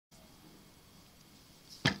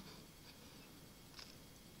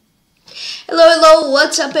Hello, hello,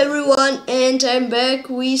 what's up everyone? And I'm back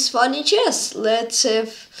with funny chess. Let's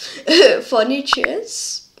have funny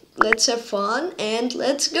chess. Let's have fun and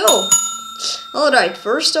let's go. Alright,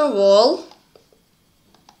 first of all,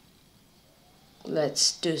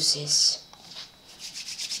 let's do this.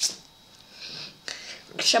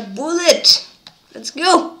 Ultrabullet. Let's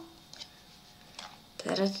go.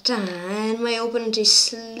 Ta-da-da-da. And my opponent is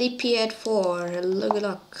sleepy at 4. Good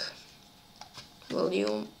luck.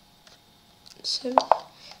 Volume 7.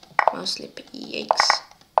 Mouse sleep. Yikes.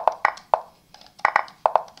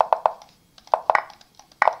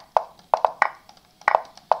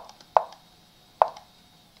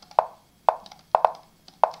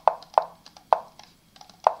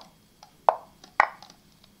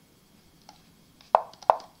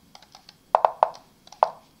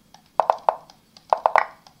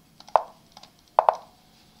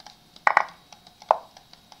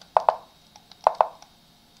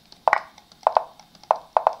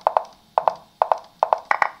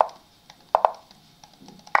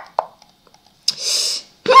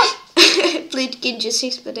 Played King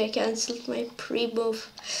G6, but I cancelled my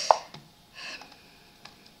pre-move.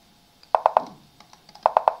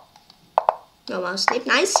 No mouse sleep,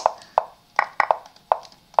 nice.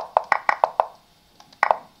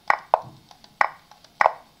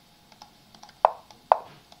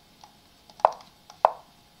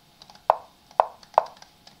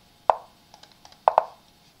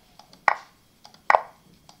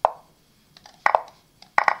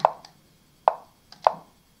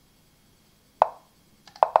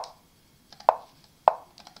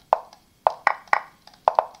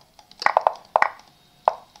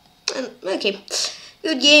 Okay,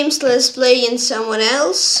 good games. Let's play in someone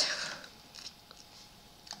else.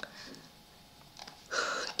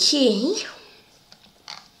 Okay.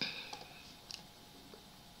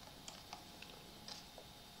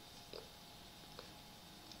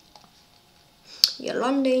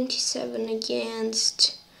 Yolanda 87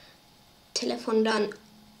 against Telefondan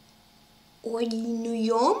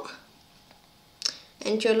Oynuyom.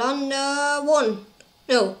 And Yolanda won.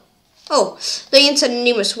 No. Oh, the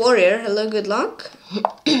anonymous warrior. Hello, good luck.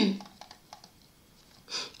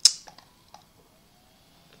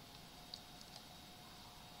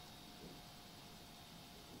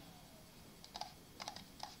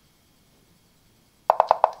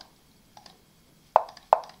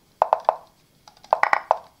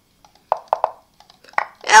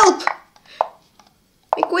 Help!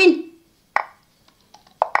 My queen.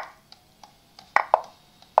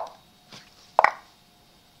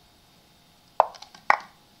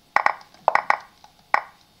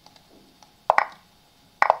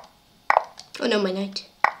 Oh no, my knight.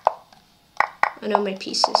 Oh no, my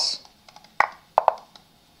pieces.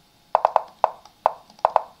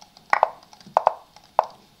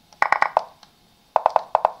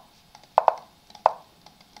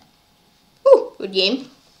 Ooh, good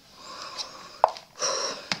game.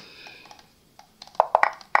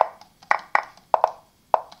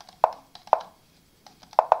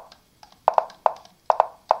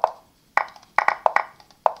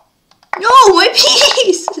 No, my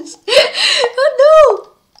pieces!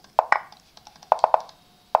 Oh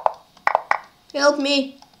no! Help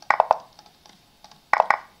me.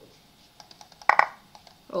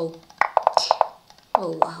 Oh.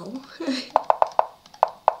 Oh wow.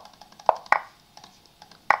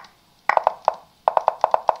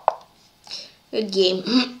 Good game.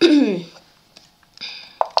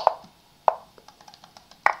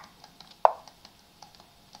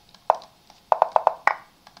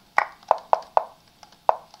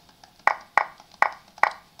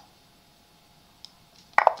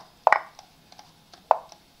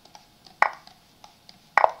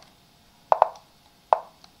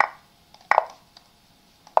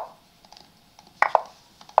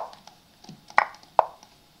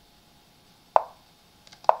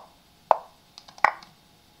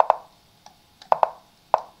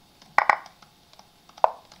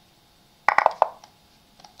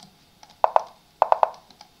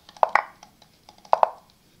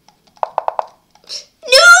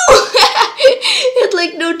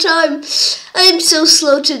 Like no time. I'm so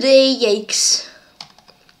slow today, yikes.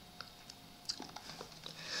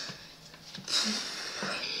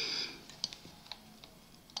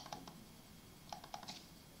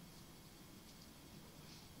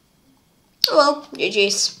 Well,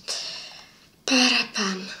 GG's.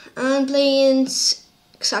 Parapam. I'm playing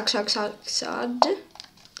PeshkaCh. Good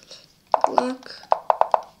luck.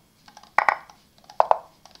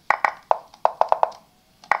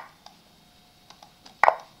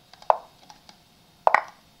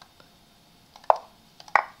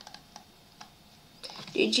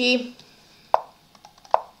 GG.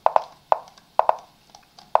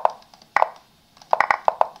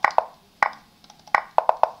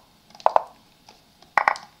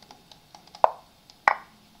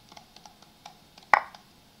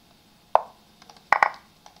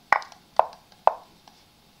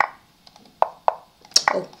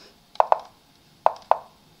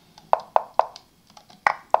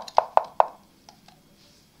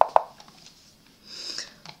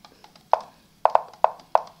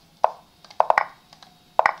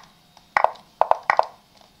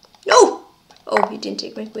 didn't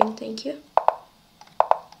take my queen, thank you.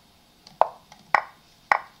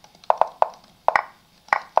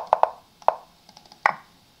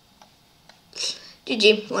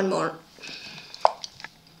 GG, one more.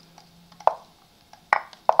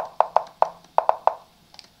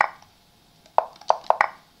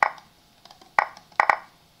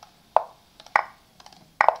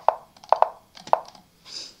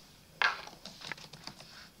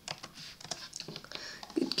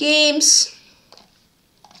 Good games.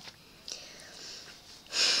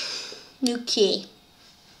 Okay.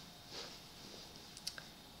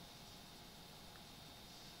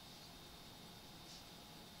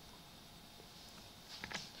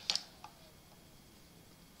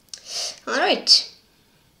 All right.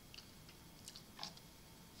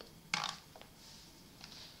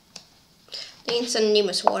 It's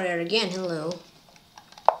Anonymous Warrior again. Hello.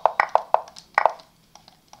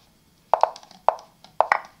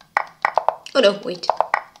 Oh no, wait.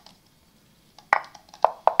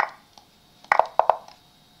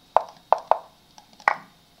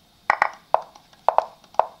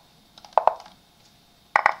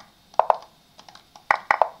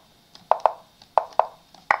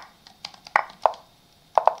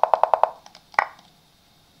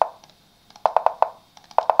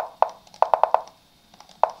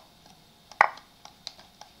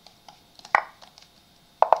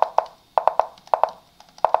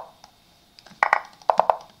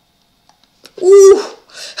 Ooh.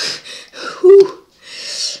 Ooh.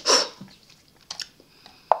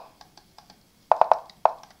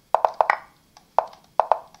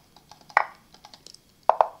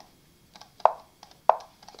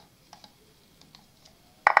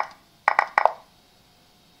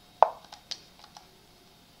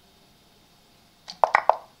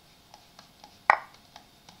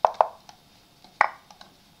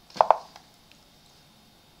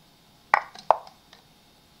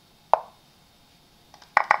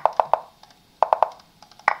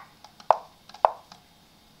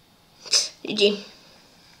 GG.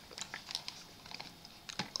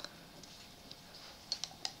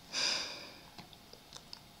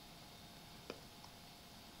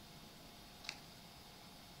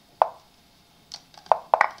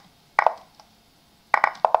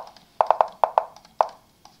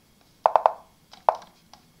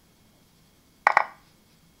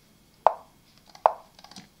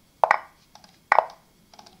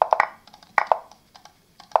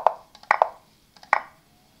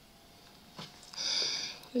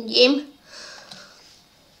 Game.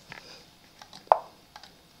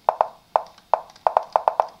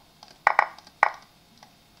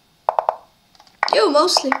 Yo,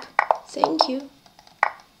 mouse slip. Thank you.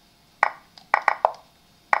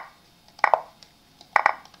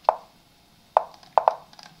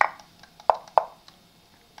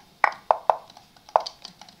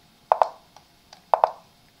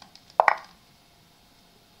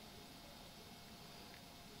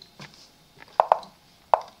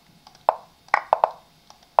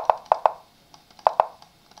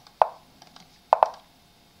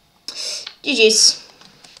 GG's.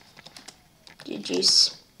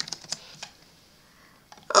 GG's.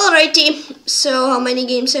 Alrighty, so how many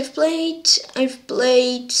games I've played? I've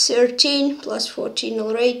played 13 plus 14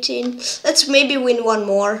 or 18. Let's maybe win one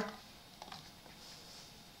more.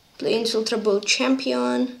 Playing Ultrabullet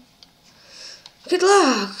champion. Good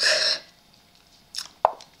luck.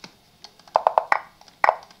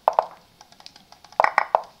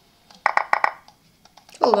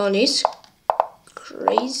 Hold on, it's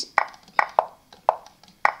crazy.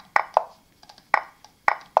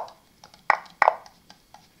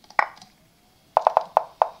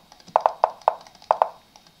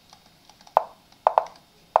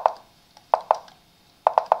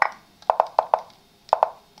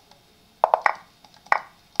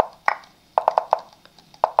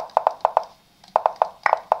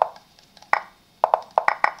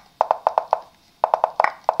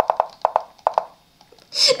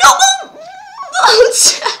 No!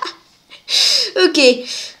 Mouse! Okay,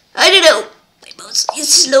 I don't know. My mouse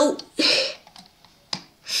is slow.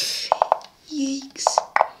 Yikes.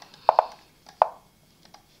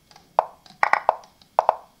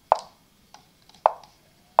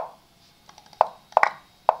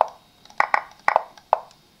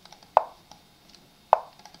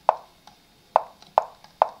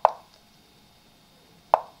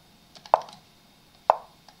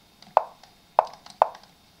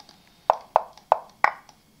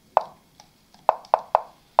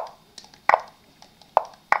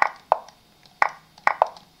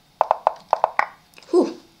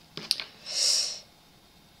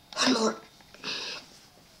 One more.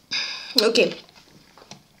 Okay.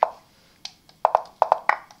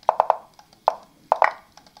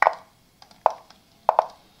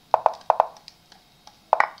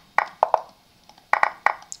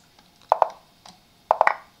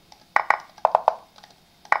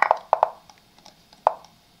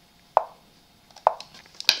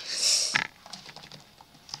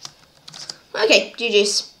 Okay,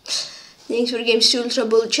 GG's. Thanks for the games to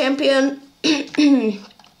Ultrabullet champion.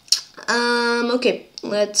 Okay,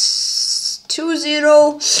 let's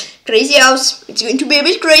 2-0. Crazyhouse. It's going to be a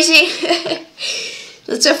bit crazy.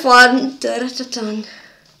 Let's have fun.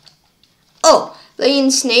 Oh,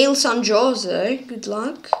 playing snails on jaws, eh? Good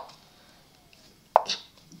luck.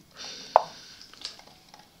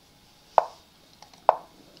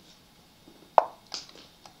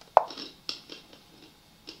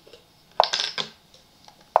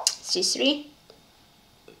 C3.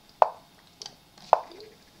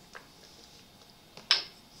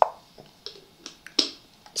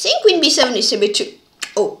 I think queen b7 is a bit too...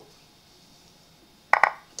 Oh.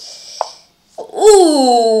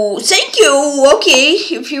 Oh, thank you. Okay,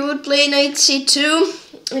 if you would play knight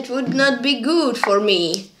c2, it would not be good for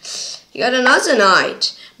me. You got another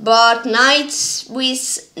knight. But knights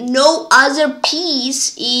with no other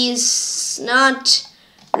piece is not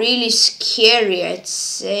really scary, I'd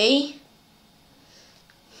say.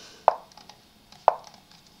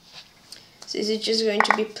 So is it just going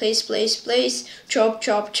to be place, chop,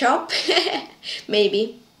 chop, chop?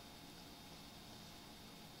 Maybe.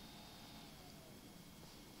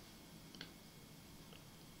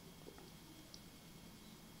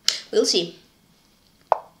 We'll see.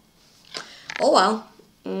 Oh wow.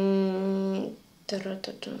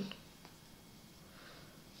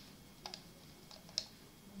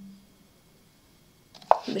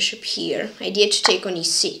 Bishop here. Idea to take on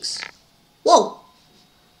e6. Whoa!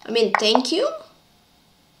 I mean, thank you?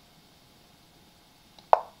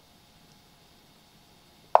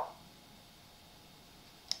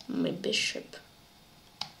 My bishop.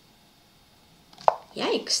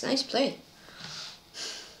 Yikes, nice play.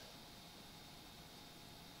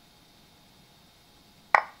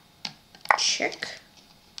 Check.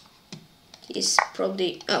 He's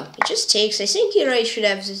probably... Oh, it just takes. I think here I should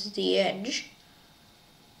have the edge.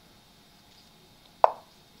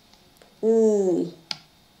 Ooh.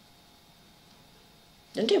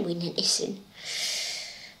 Don't I win anything?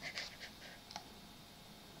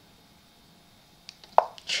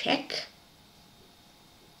 Check.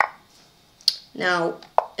 Now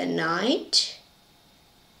a knight.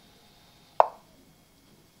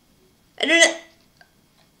 I don't know.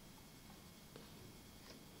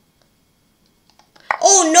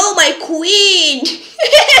 Oh no, my queen!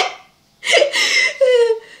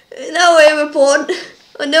 Now I have a pawn.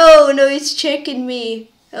 Oh no, no, it's checking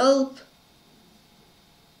me. Help.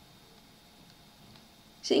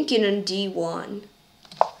 Thinking on d1.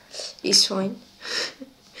 It's fine.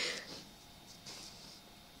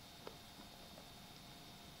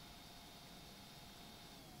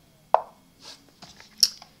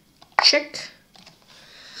 Check.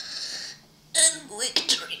 And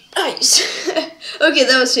victory. Nice. Okay,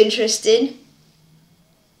 that was interesting.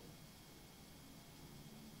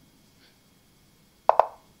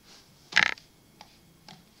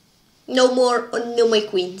 No more, oh, no my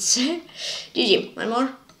queens. GG, one more?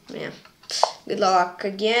 Yeah. Good luck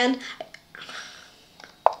again.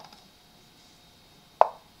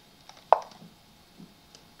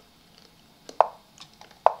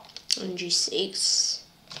 On g6.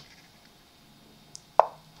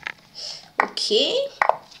 Okay.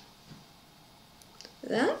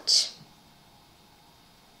 That.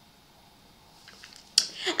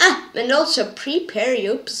 Ah, and also prepare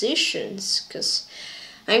your positions, because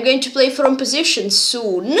I'm going to play from position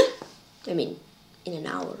soon. I mean, in an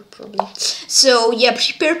hour probably. So yeah,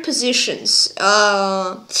 prepare positions.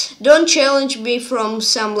 Don't challenge me from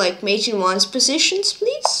some like mate in one's positions,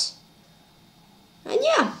 please. And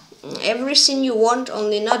yeah, everything you want,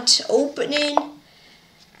 only not opening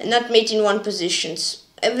and not mate in one positions.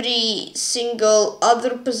 Every single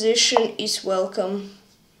other position is welcome.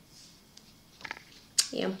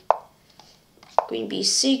 Yeah. Queen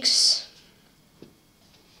b6.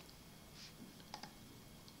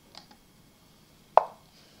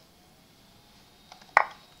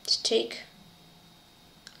 Let's take.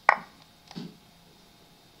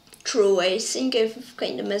 True, I think I've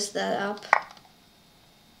kind of messed that up.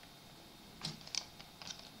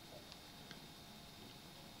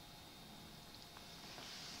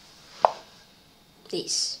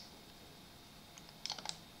 This.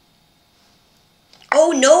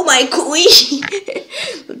 Oh no, my queen!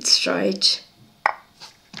 Let's try it.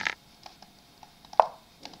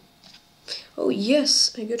 Oh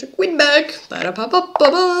yes, I got a queen back.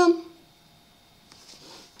 Ba-da-ba-ba-ba-ba.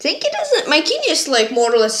 Think it doesn't. My king is like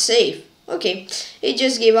more or less safe. Okay, it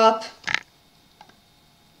just gave up.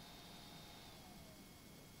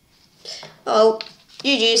 Oh,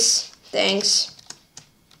 GG's. Thanks.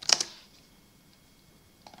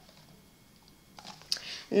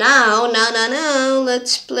 Now,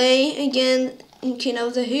 let's play again King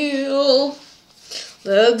of the Hill.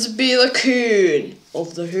 Let's be the king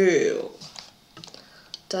of the hill.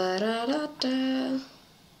 Da da da da.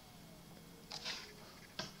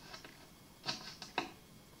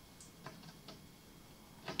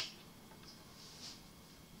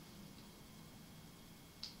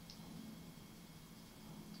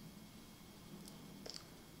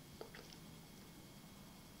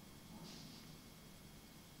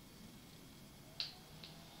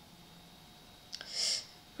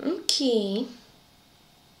 Okay.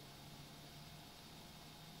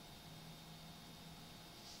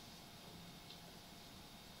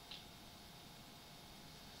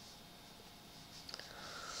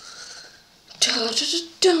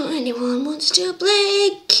 Anyone wants to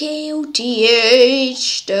play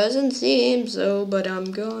KOTH? Doesn't seem so, but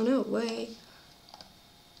I'm gonna wait.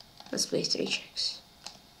 Let's play 3 checks.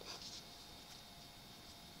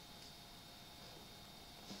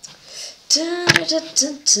 Da da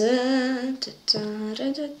da da da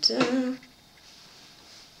da da da.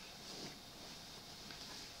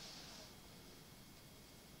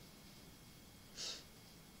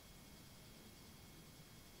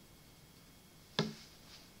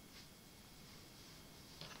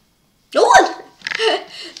 No one!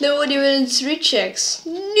 No one even in 3 checks.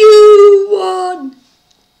 No one!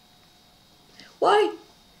 Why?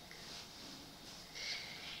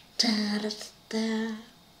 Da da da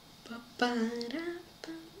ba ba da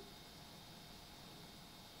ba.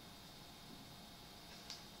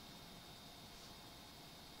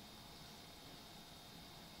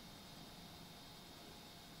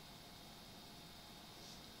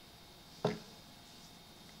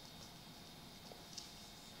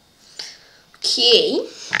 Okay.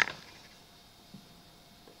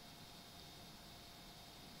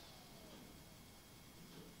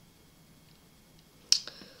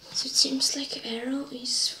 So it seems like arrow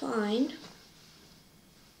is fine.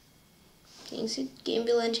 Thinks it game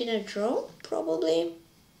will end in a draw, probably.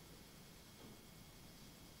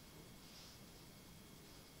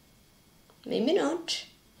 Maybe not.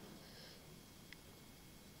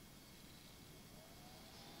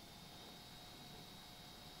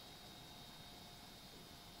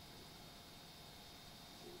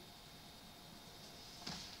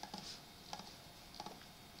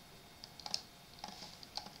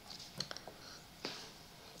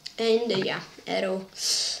 And yeah, arrow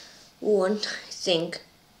won, I think.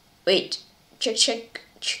 Wait, check, check,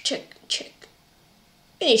 check, check, check.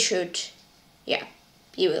 Finish shoot. Yeah,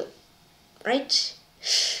 you will. Right?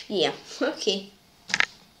 Yeah, okay.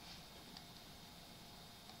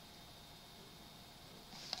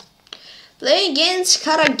 Play against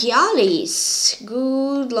Karagialis.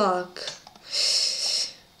 Good luck.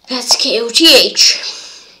 That's KOTH.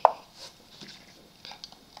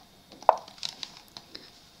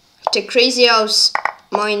 The Crazyhouse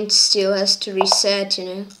mind still has to reset, you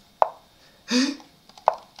know.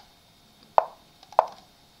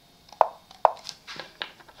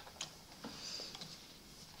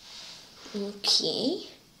 Okay.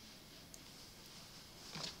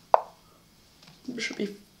 Should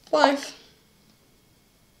be 5.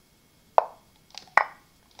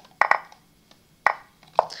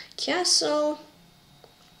 Castle.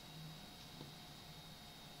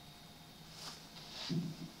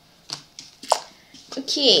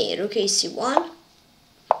 Okay, rook AC1.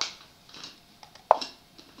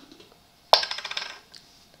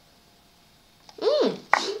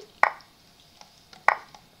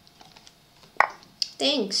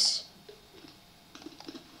 Thanks.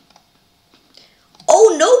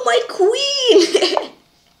 Oh no, my queen!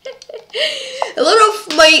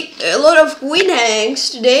 a lot of queen hangs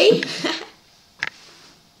today.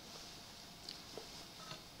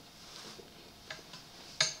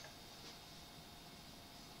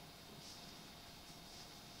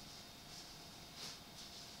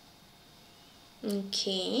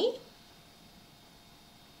 Okay.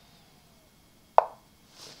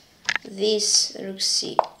 This rook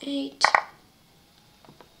c8.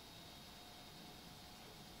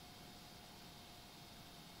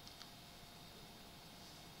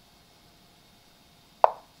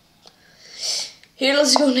 Here,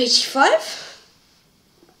 let's go on h5.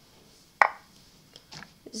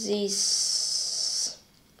 This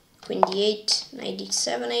queen d8, knight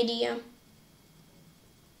d7 idea.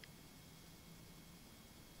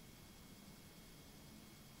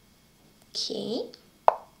 Okay.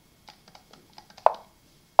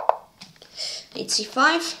 Knight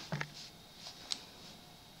c5.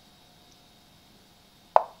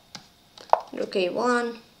 Rook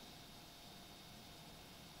a1.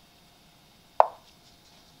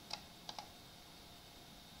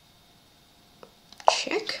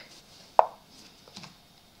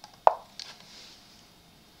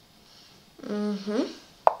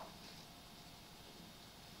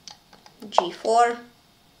 G4.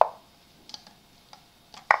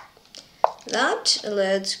 That.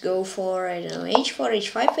 Let's go for, I don't know, H4,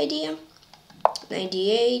 H5 idea.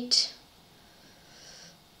 98.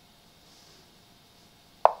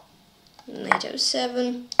 Knight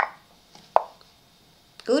F7.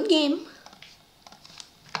 Good game.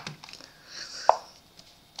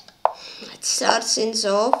 Let's start things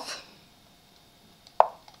off.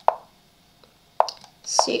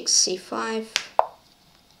 6, C5.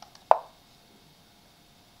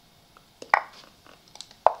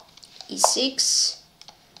 E6.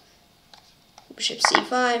 Bishop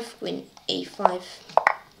C5. Queen A5.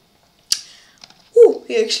 Ooh,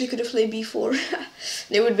 he actually could have played B4.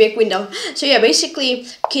 There would be a queen down. So yeah, basically,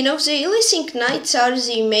 king of the hill, I think knights are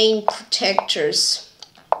the main protectors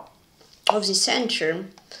of the center.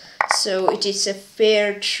 So it is a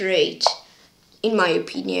fair trade, in my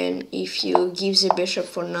opinion, if you give the bishop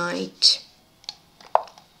for knight.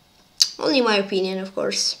 Only my opinion, of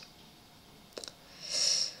course.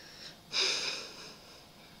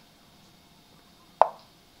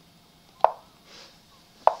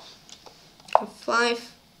 F5.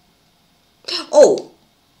 Oh!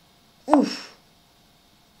 Oof!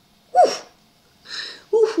 Oof!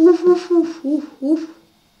 Oof! Oof! Oof! Oof! Oof!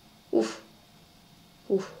 Oof!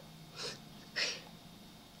 Oof!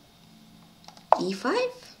 E5.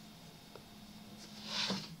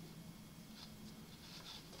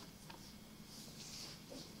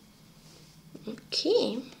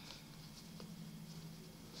 Okay.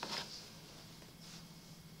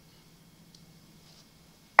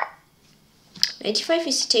 Knight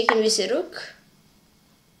is taken with the rook.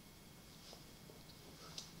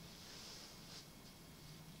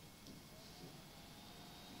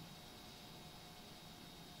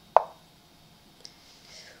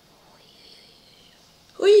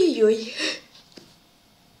 Oi, oi.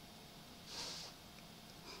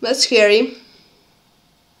 That's scary.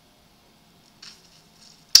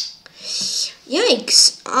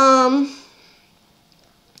 Yikes.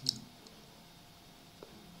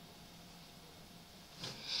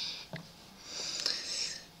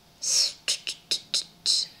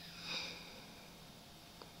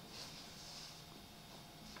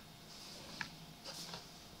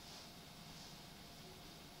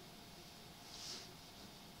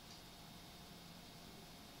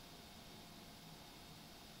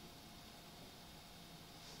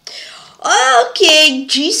 Okay,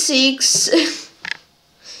 G6.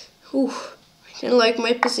 Ooh, I didn't like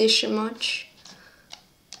my position much.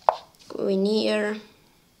 Going here.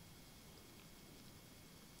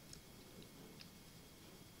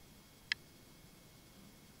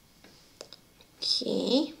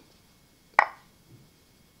 Okay.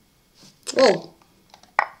 Whoa.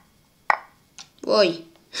 Oi.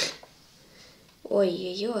 Oi,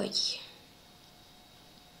 oi, oi.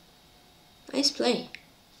 Nice play.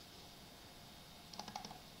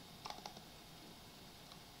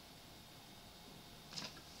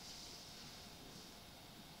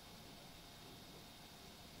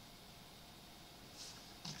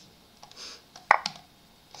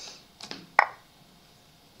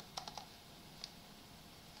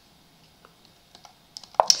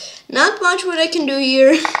 Not much what I can do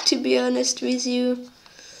here, to be honest with you.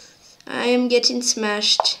 I am getting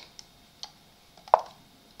smashed.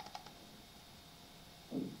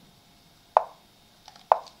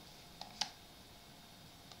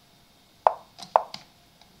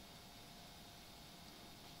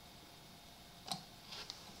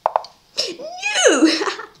 No!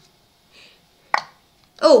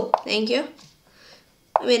 Oh, thank you.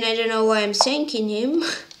 I mean, I don't know why I'm thanking him.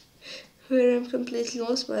 Where I'm completely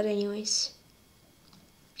lost, but anyways.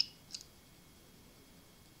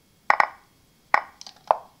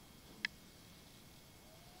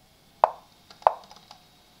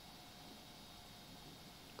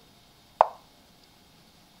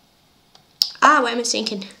 Ah, why am I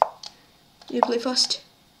thinking? You play fast.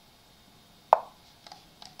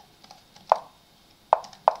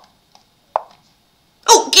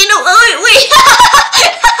 Oh, get no! Oh, wait!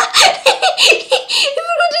 I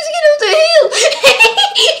forgot to get off the hill.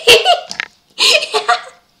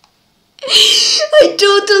 I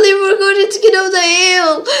totally forgot to get off the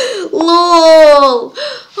hill. Lol.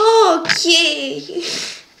 Okay.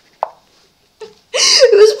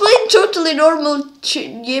 I was playing totally normal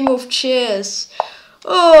game of chess.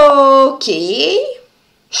 Okay.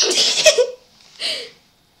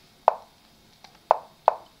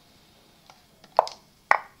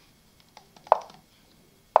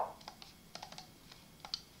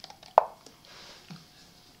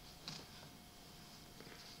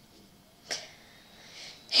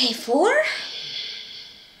 A4.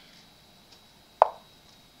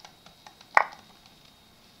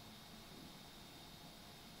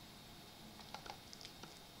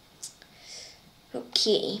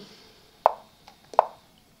 Okay.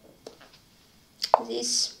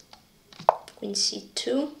 This queen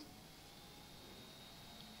c2.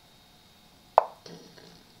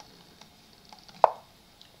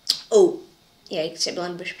 Oh, yeah, except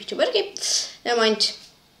on bishop e2, but okay, never mind.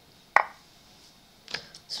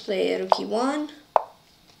 Let's play rook e1,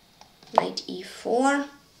 knight e4.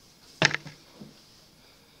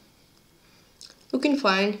 Looking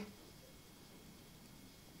fine.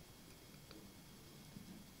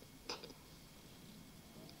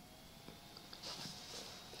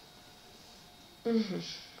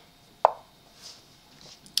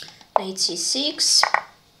 Knight c6.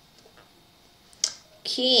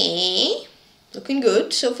 Okay, looking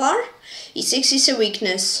good so far. e6 is a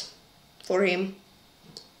weakness for him.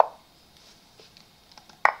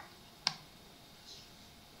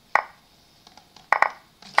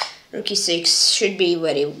 Rook e6 should be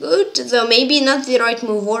very good, though maybe not the right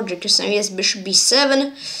move order, because now he has bishop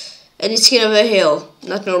b7, and it's kind of a hill,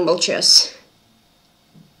 not normal chess.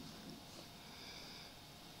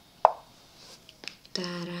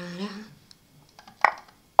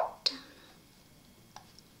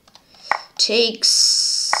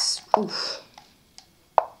 Takes. Oof.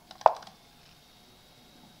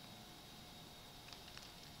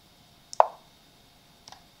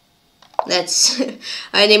 That's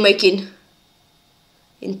I name my king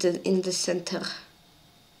in the center.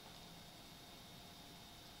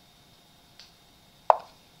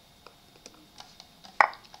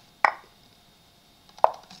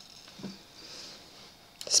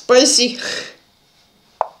 Spicy.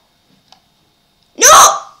 No!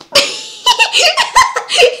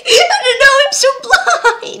 I don't know, I'm so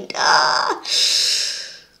blind.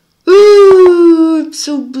 Ooh, I'm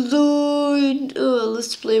so blind.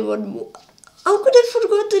 Let's play one more. How could I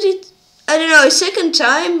forget that it... I don't know, a second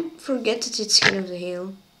time, forget that it's kind of the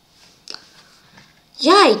hill.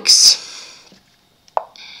 Yikes.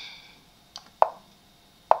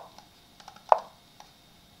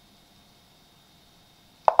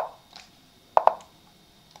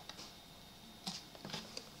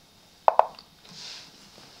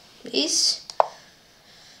 Please.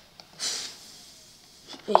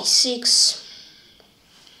 a6.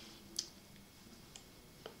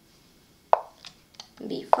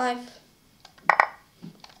 b5.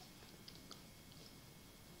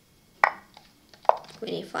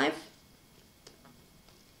 Queen e5.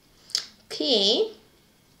 Okay.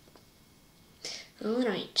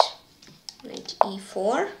 Alright. Knight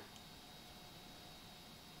e4.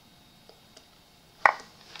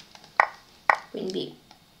 Queen b.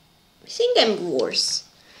 I think I'm worse.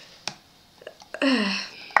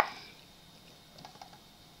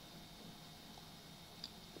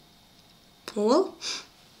 Well,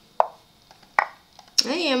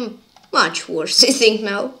 I am much worse, I think,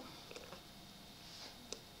 now.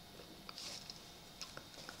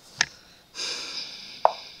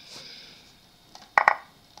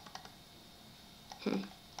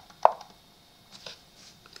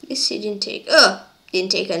 Guess he didn't take... Oh,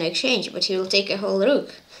 didn't take an exchange, but he will take a whole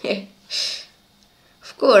rook.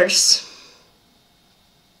 Of course.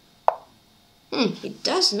 It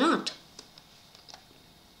does not.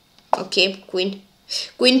 Okay, queen.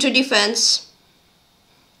 Queen to defense.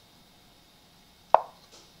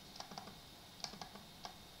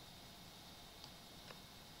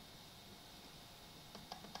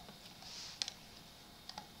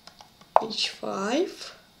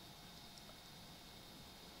 h5.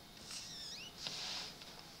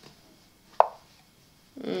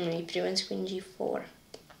 He prevents queen g4.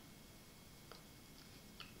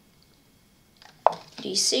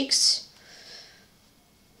 d6.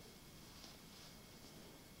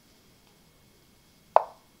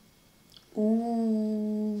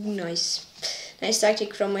 Ooh, nice. Nice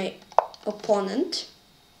tactic from my opponent.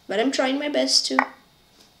 But I'm trying my best to...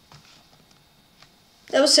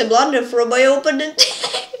 That was a blunder from my opponent.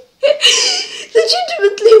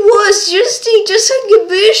 Legitimately was. He just hung a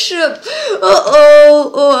bishop.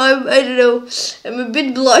 I don't know. I'm a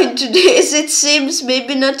bit blind today, as it seems.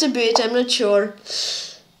 Maybe not a bit. I'm not sure.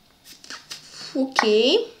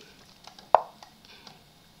 Okay.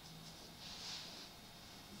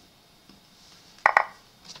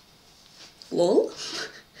 Lol.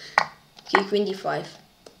 Okay, queen d5.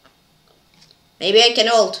 Maybe I can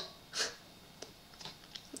hold.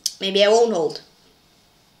 Maybe I won't hold.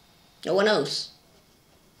 No one knows.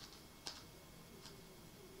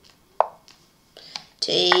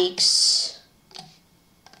 Takes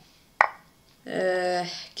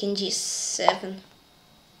king g7.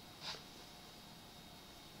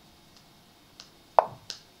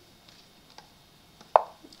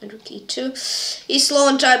 Rook e2. He's slow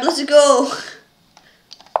on time. Let's go.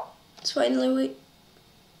 It's finally we.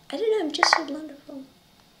 I don't know. I'm just so wonderful.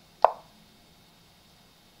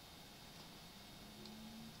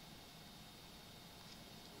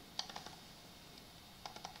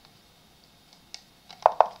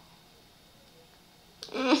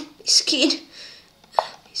 He's kid.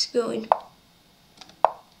 He's going.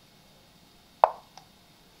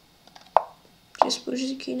 Just push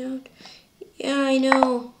the king out. Yeah, I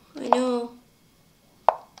know. I know.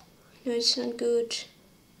 I know it's not good.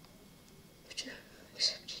 Have to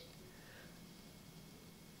accept it.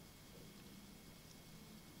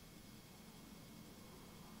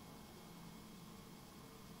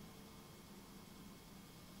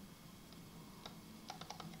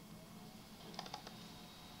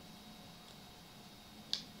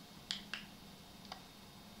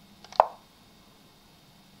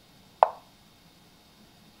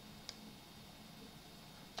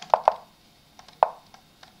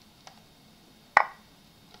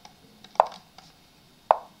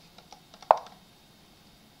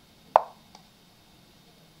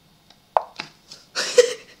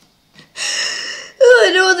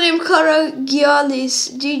 Another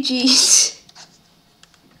Karagialis, GG's.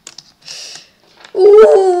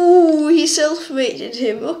 Ooh, he self-mated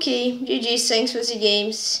him. Okay, GG's, thanks for the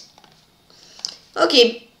games.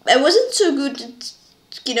 Okay, I wasn't so good at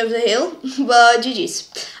King of the Hill, but GG's.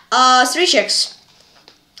 3 checks.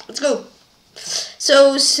 Let's go.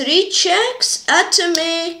 So 3 checks,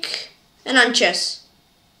 atomic, and Antichess.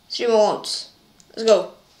 3 more votes. Let's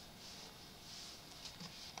go.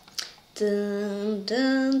 Dun,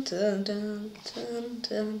 dun, dun, dun, dun,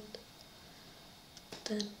 dun,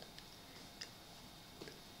 dun.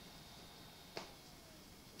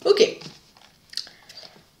 Okay.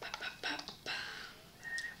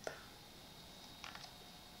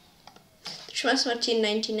 Schmass Martin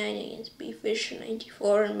 99 against B Fish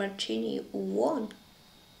 94 and Martini 1.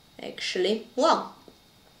 Actually. Wow.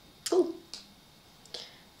 Cool.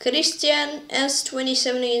 Christian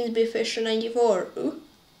S27 against B Fish 94. Ooh.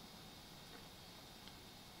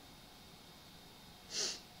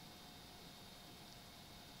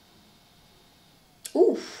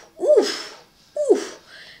 Oof, oof, oof.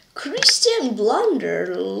 Christian blunder,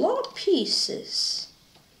 a lot of pieces.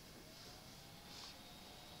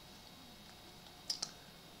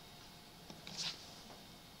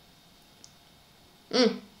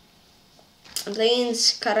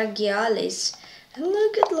 Against Karagialis. Hello,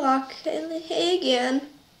 good luck. Hey again.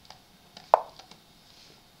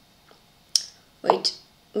 Wait,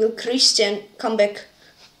 will Christian come back?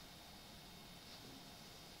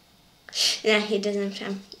 Nah, he doesn't have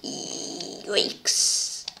time.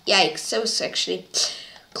 Yikes. Yikes, that was actually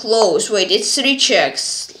close. Wait, it's 3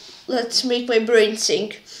 checks. Let's make my brain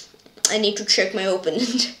think. I need to check my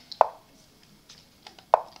opponent.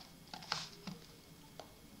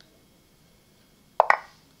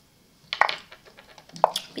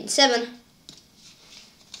 Pin 7.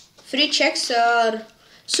 3 checks are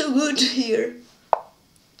so good here.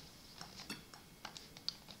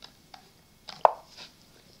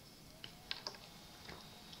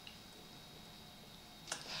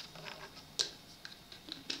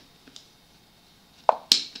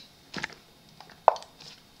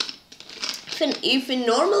 If in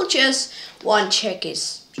normal chess, 1 check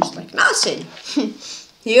is just like nothing.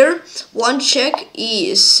 Here, 1 check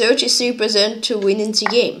is 33% to win in the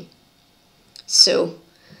game. So,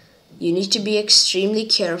 you need to be extremely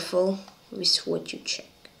careful with what you check.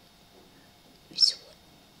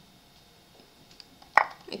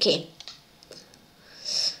 Okay.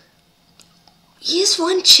 Yes,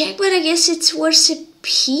 1 check, but I guess it's worth a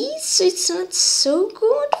piece, so it's not so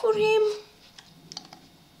good for him.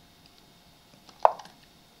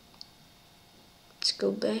 Let's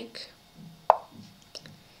go back.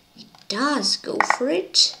 He does go for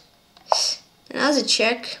it. Another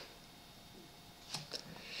check.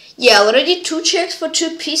 Yeah, already 2 checks for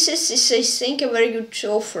 2 pieces is, I think, a very good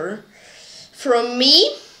offer. From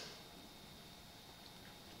me,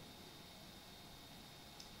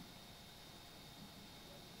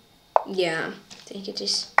 yeah, I think it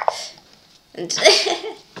is. And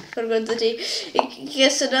forgot that he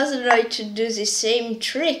gets another right to do the same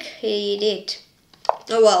trick he did.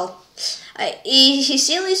 Oh well, he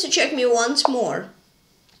still needs to check me once more.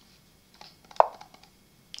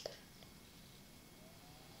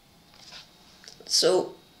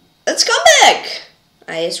 So, let's come back!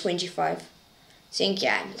 IS-25. Think,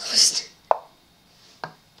 yeah, I'm lost.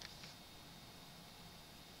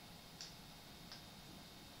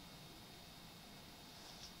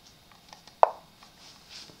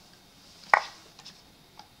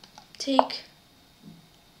 Take.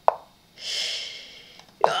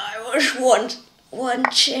 I was One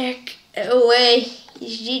check away.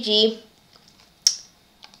 GG.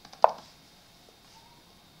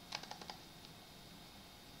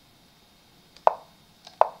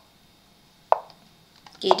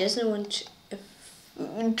 Okay, doesn't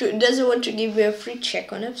want to give me a free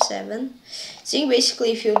check on f7. So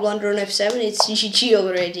basically, if you blunder on f7, it's GG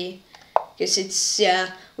already, because it's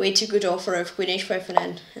way too good offer of queen h5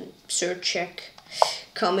 and third check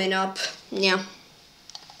coming up. Yeah.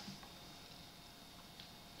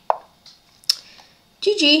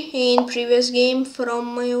 GG in previous game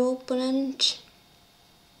from my opponent.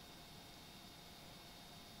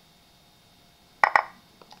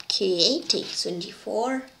 Okay, takes on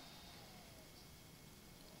d4.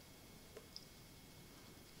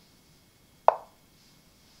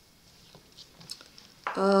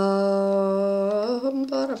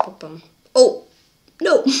 Oh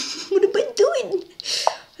no! What am I doing?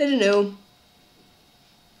 I don't know.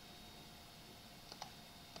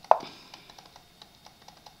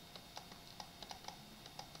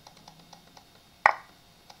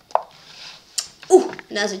 Ooh,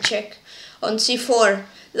 another check on c4.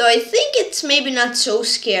 Though I think it's maybe not so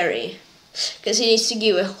scary, because he needs to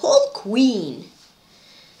give a whole queen.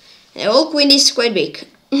 And a whole queen is quite big.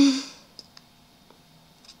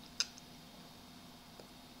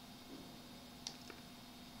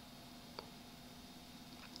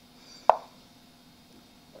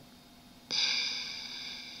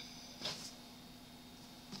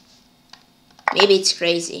 Maybe it's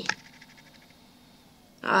crazy.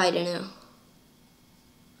 I don't know.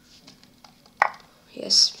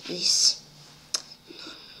 Yes, please.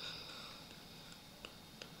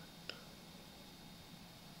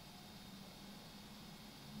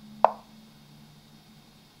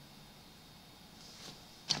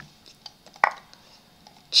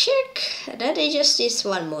 Check. That is just this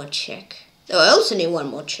one more check. Oh, I also need one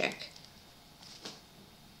more check.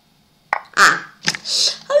 Ah.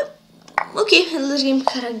 Oh. Okay, let's game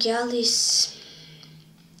Karagialis.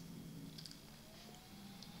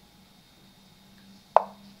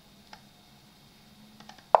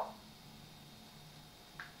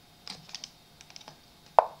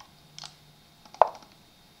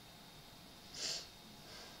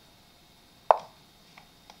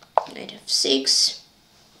 Knight f6.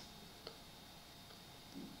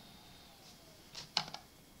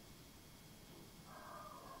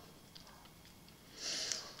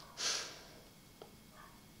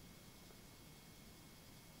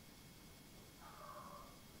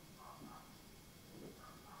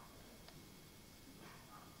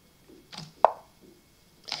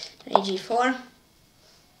 Knight g4.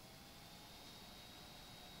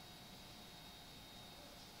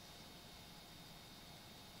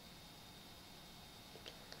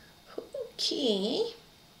 Okay.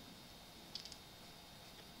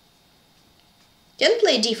 Can't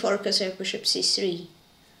play d4 because I have bishop c3.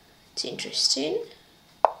 It's interesting.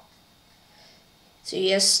 So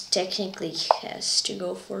yes, technically has to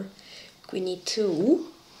go for queen e2.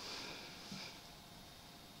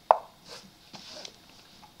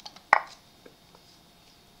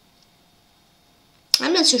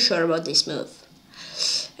 I'm not so sure about this move.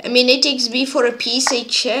 I mean, a takes b for a piece, a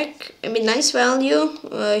check. I mean, nice value.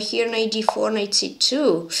 Here, knight d4, knight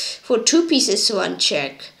c2. For two pieces, one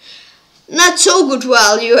check. Not so good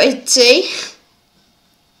value, I'd say.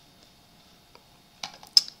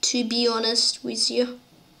 To be honest with you.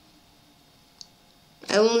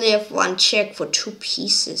 I only have one check for two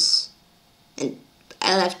pieces. And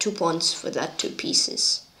I'll have 2 pawns for that 2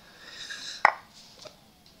 pieces.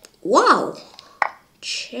 Wow.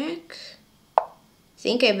 Check. I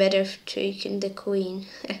think I better have taken the queen.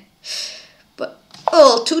 But,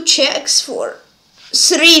 oh, 2 checks for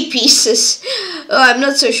 3 pieces. Oh, I'm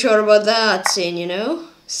not so sure about that thing, you know.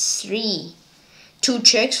 3. 2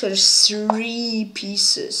 checks for 3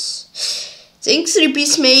 pieces. I think 3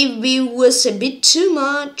 pieces maybe was a bit too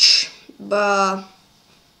much. But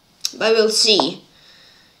we'll see.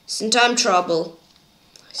 It's in time trouble.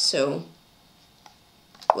 So,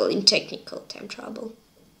 well, in technical time trouble.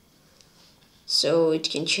 So it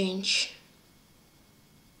can change.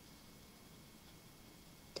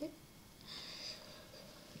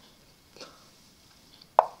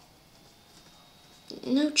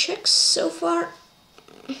 No checks so far.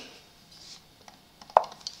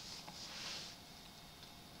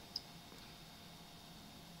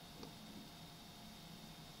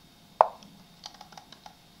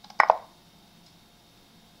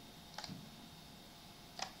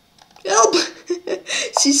 Help!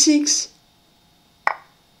 C6.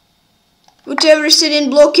 Whatever is in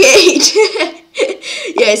blockade.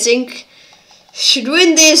 Yeah, I think should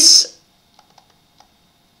win this.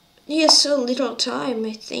 He has so little time,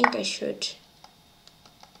 I think I should.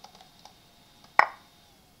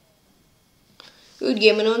 Good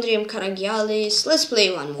game, Anondrium Karagialis. Let's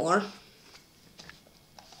play one more.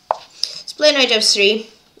 Let's play knight f3.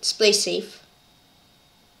 Let's play safe.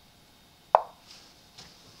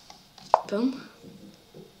 Boom.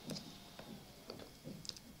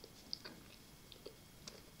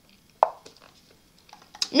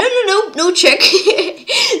 No check.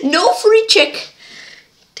 No free check.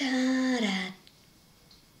 Da-da.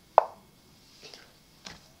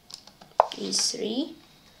 E3.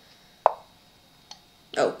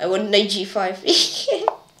 Oh, I want knight g5.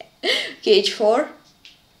 Okay, h4.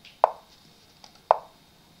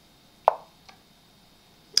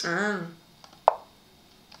 Ah.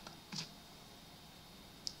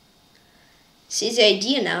 See the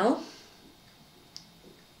idea now.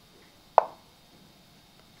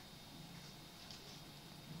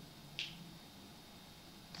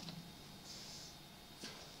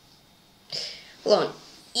 Hold on.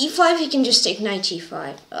 E5, he can just take knight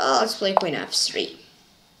e5. Oh, let's play queen f3.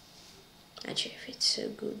 Not sure if it's so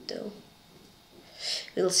good though.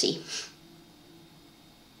 We'll see.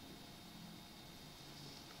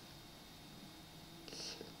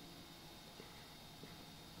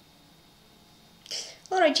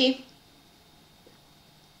 Alrighty.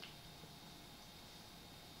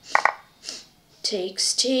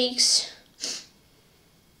 Takes.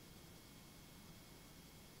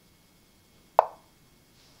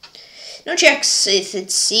 No checks, if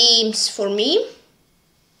it seems for me.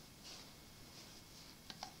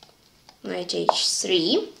 Knight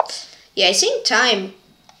h3. Yeah, I think time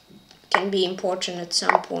can be important at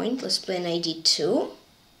some point. Let's play knight d2.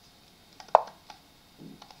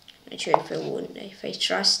 Not sure if I would, if I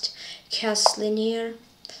trust castling here.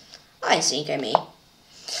 I think I may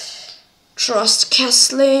trust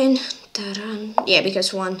castling. Yeah,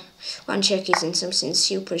 because one check isn't something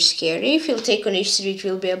super scary. If he'll take on h3, it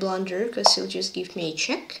will be a blunder, because he'll just give me a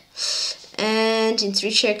check. And in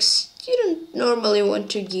 3 checks, you don't normally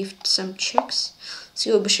want to give some checks. Let's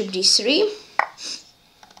go bishop d3.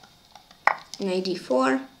 Knight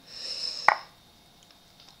d4.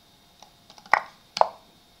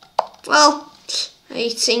 Well, I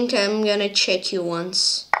think I'm gonna check you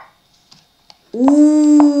once.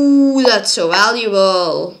 Ooh, that's so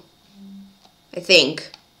valuable. I think.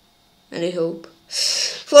 And I hope.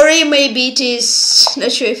 For him, maybe it is.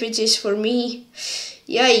 Not sure if it is for me.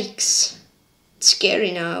 Yikes. It's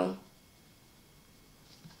scary now.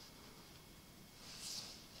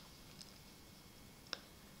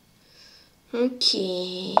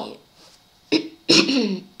 Okay.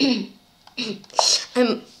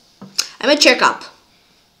 I'm a check up.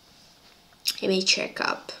 I may check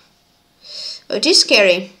up. Oh, it is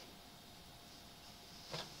scary.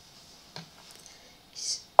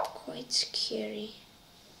 It's quite scary.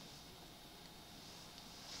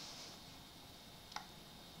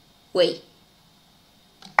 Wait.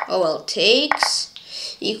 Oh well, takes.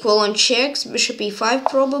 Equal on checks. Bishop e5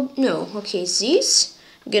 probably. No, okay, this.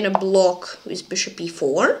 I'm gonna block with bishop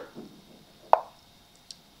e4.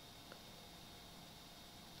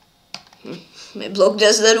 My block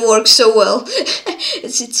does not work so well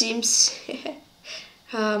as it seems.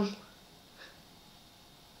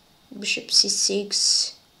 Bishop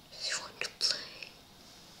c6. I want to play.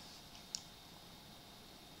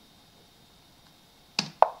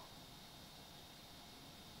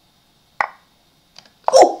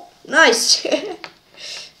 Oh, nice.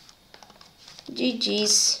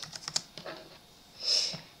 GG's.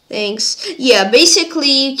 Thanks. Yeah,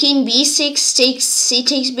 basically king b6 takes c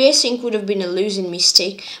takes b. I think would have been a losing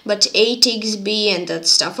mistake, but a takes b and that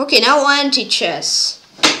stuff. Okay, now anti-chess.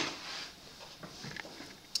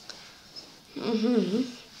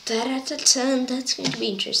 That's going to be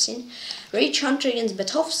interesting. Rage Hunter against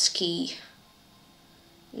Betovsky.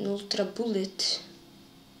 Ultrabullet.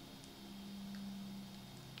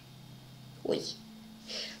 Wait.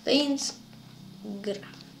 Lanes.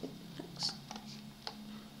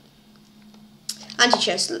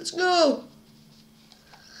 Antichess, let's go.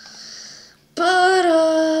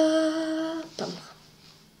 Ba-da-bum.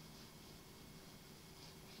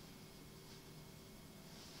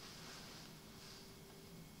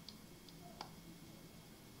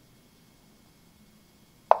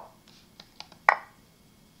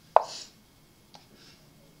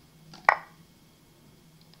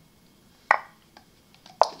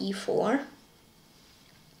 E4.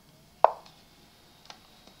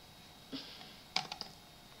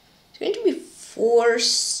 It's going to be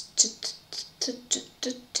forced to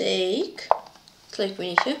take. It's like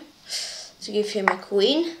queen here. To give him a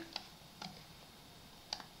queen.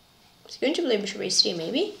 It's going to play bishop a3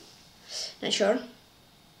 maybe. Not sure.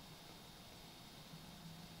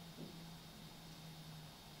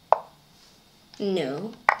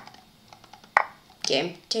 No. Okay,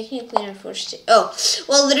 I'm technically not forced to. Oh,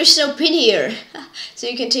 well, there's no pin here. So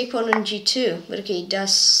you can take pawn on g2. But okay, it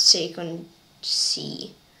does take on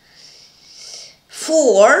c4.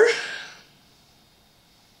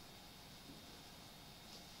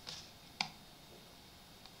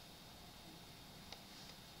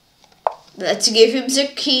 Let's give him the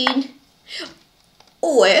king.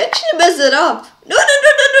 Oh, I actually messed it up. No, no,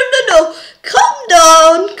 no, no, no, no, no. Calm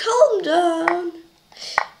down, calm down.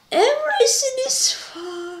 Everything is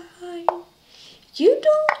fine. You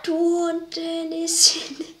don't want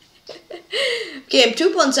anything. Okay, I'm 2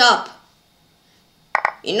 pawns up.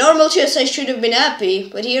 In normal chess, I should have been happy,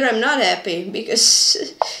 but here I'm not happy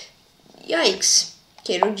because yikes.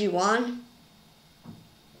 Okay, rook g1.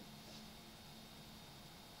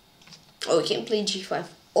 Oh, we can play g5.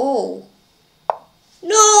 Oh.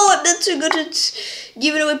 No, not too good at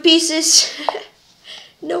giving away pieces.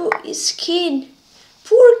 No, it's king.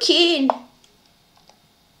 Poor king.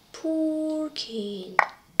 Poor king.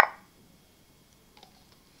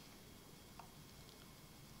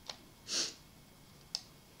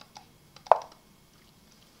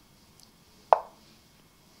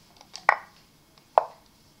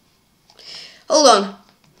 Hold on.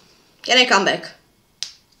 Can I come back?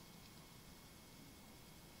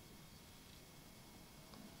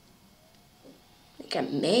 I think I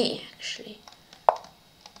may actually.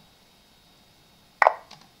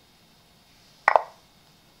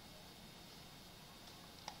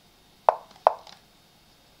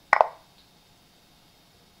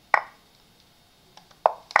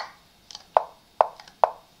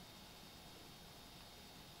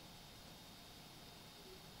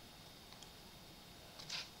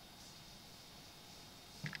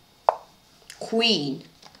 Queen.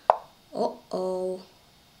 Uh-oh.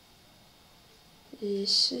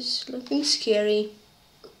 This is looking scary.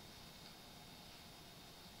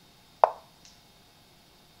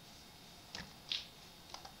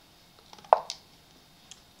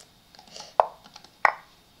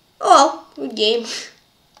 Oh, good game.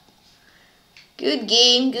 Good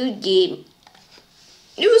game, good game.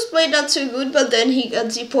 It was played not so good, but then he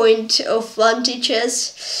got the point of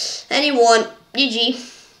Antichess and he won. GG.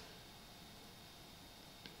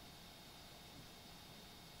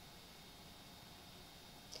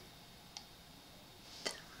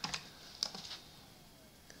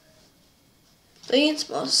 Against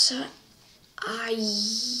boss.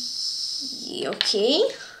 Okay.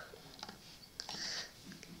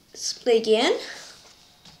 Let's play again.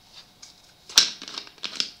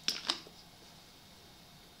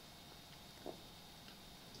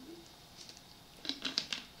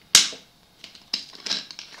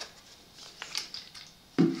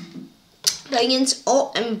 Against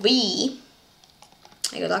OMV.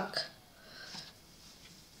 Good luck.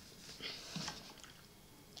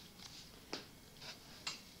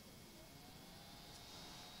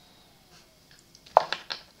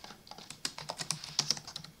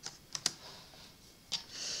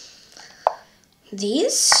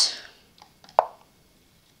 This.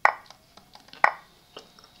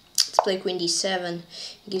 Let's play queen d7.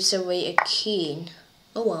 Gives away a king.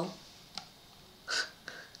 Oh well.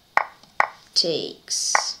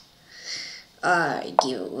 Takes. I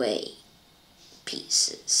give away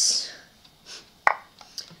pieces.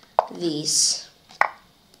 These.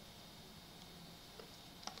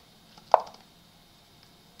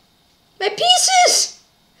 My pieces!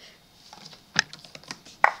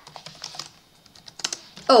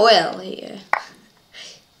 Oh well, yeah.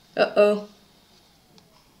 Uh-oh.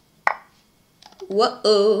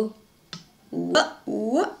 Whoa-oh.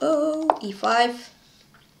 Whoa-oh. E5.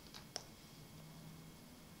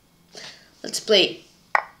 Let's play.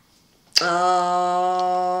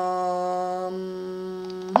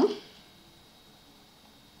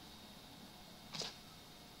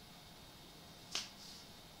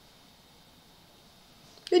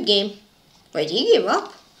 Good game. Wait, he gave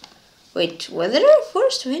up? Wait, was it our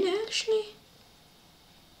first win actually?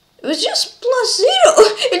 It was just +0.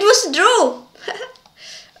 It was a draw.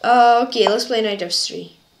 Okay, let's play knight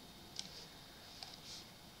f3.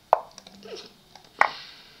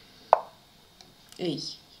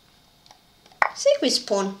 Take with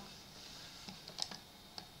pawn.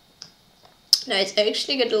 Nice, I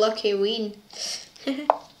actually got a lucky win.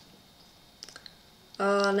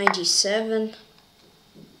 Knight g7.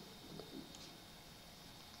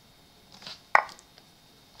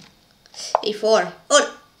 A4.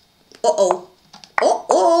 Oh, uh-oh.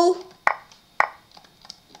 Uh-oh.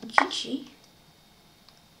 GG.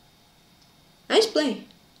 Nice play.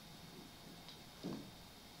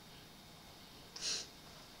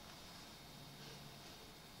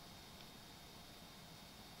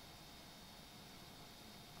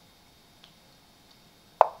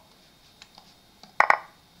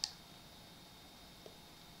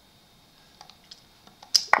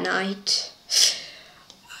 knight.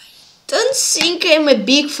 Don't think I'm a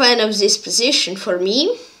big fan of this position for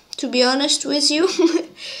me, to be honest with you.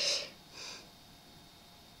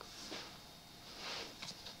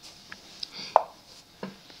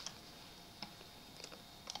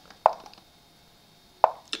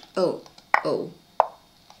 Oh.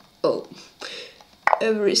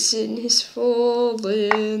 Everything is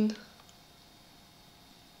falling.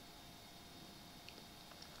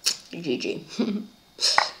 GG.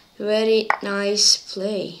 Very nice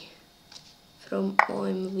play from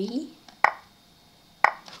OMV.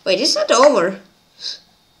 Wait, it's not over.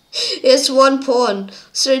 It's one pawn.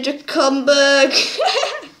 So to come back.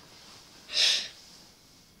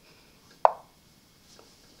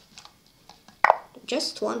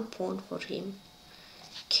 Just one pawn for him.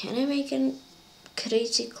 Can I make a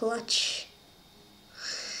crazy clutch?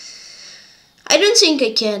 I don't think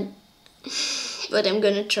I can, but I'm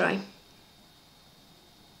gonna try.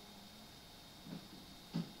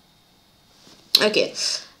 Okay,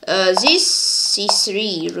 this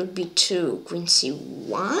c3, rook b2, queen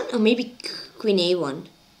c1, or maybe queen a1. I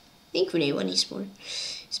think queen a1 is a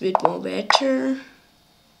bit more better.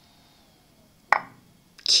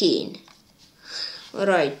 King. All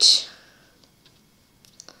right.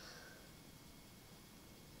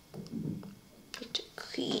 Put a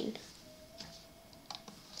queen.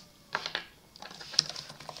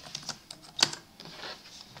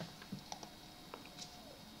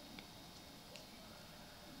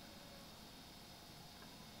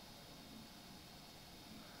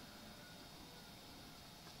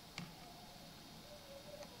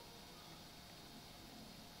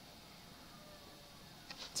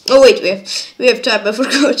 Oh wait, we have time. I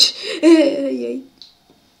forgot. Yay.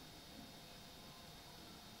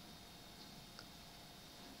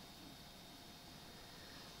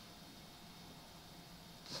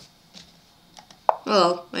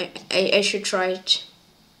 Well, I should try it.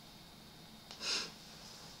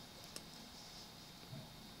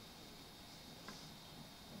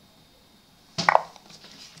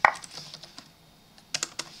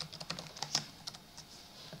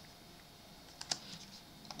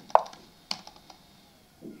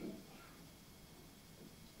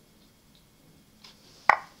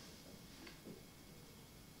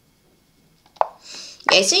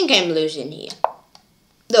 I think I'm losing here.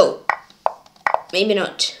 No, maybe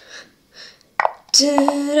not.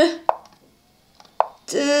 Da-da.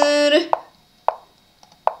 Da-da.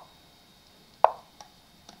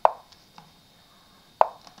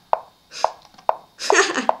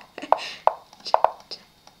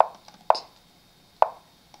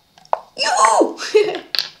 Yo!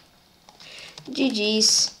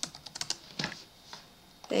 GG's.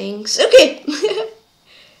 Thanks. Okay.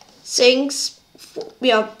 Thanks.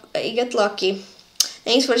 Yeah, I get lucky.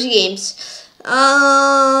 Thanks for the games.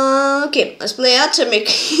 Okay, let's play Atomic.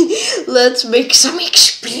 Let's make some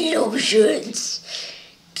explosions.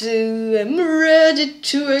 I'm ready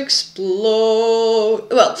to explode.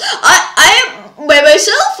 Well, I am by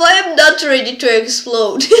myself. I am not ready to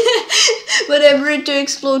explode, but I'm ready to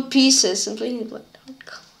explode pieces. I'm playing it like that.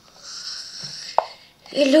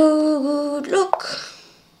 Hello, good luck.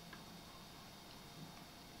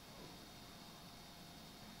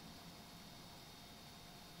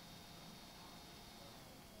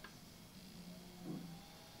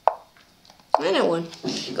 And I won.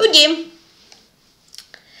 Good game.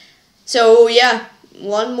 So yeah,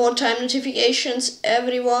 one more time notifications.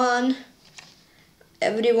 Everyone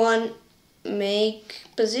make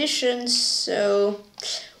positions. So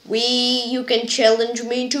you can challenge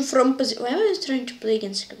me to from position. Why am I trying to play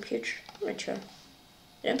against a computer? I'm not sure.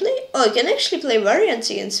 Can I play? Oh, I can actually play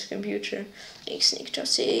variants against a computer. Like Sneak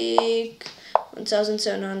Toxic,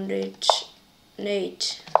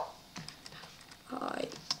 1708.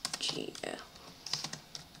 IGL.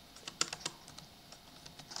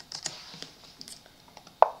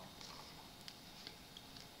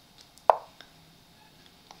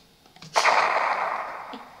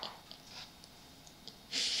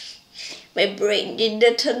 My brain did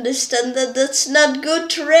not understand that that's not good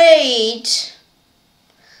trade.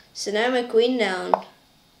 So now I'm a queen down.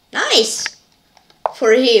 Nice!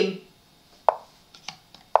 For him.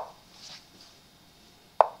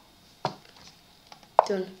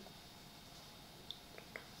 Done.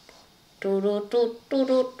 Well,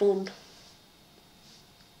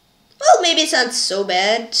 maybe it's not so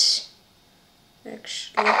bad.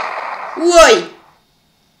 Actually. Why?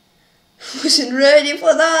 Wasn't ready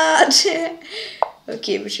for that.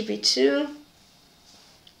 Okay, bishop b2.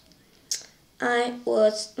 I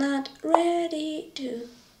was not ready to.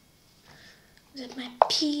 That my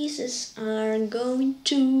pieces are going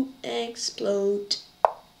to explode.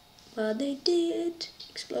 they did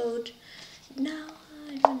explode. Now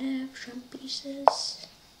I don't have some pieces.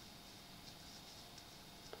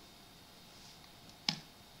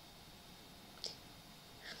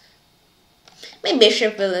 My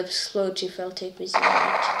bishop will explode if I'll take with the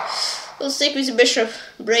knight. We'll stick with the bishop.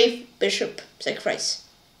 Brave bishop. Sacrifice.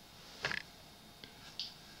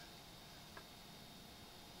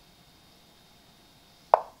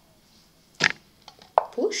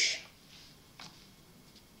 Push.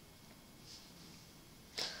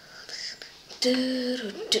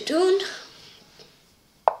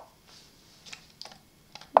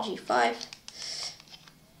 G5.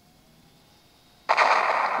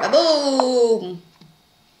 Ba-boom!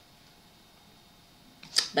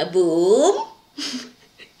 Ba-boom!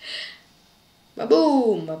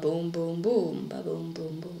 Ba-boom! Ba-boom, boom, boom. Ba-boom,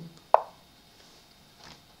 boom, boom.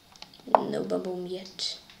 No ba-boom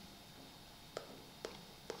yet.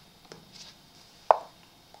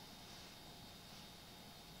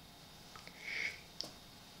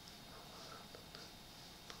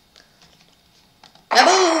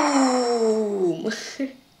 Ba-boom!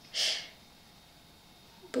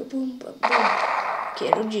 Ba-boom, ba-boom. Okay,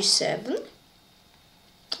 rook G7.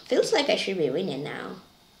 Feels like I should be winning now.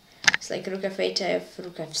 It's like rook F8, I have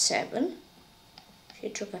rook F7.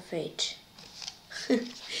 Hit rook F8.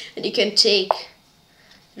 And you can take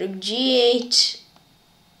rook G8.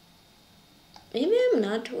 Maybe I'm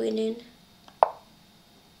not winning.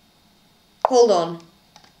 Hold on.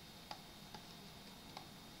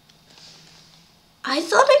 I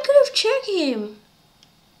thought I could have checked him.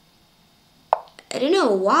 I don't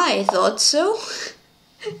know why I thought so.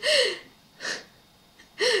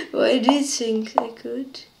 But I did think I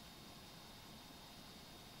could.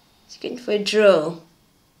 He's going for a draw.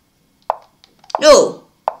 No!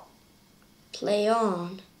 Play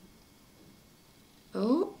on.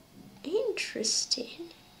 Oh,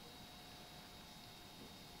 interesting.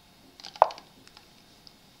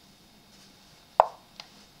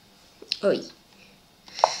 Oi.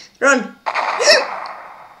 Run!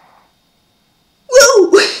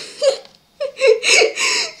 Whoa!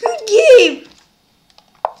 Good game!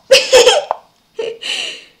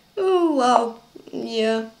 Oh wow.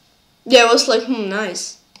 Yeah. Yeah, it was like,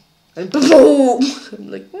 nice. And boom!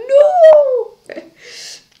 I'm like, no!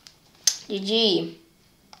 GG.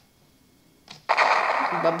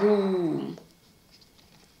 Ba-boom.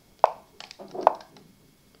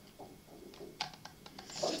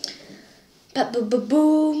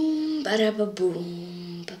 Ba-ba-ba-boom.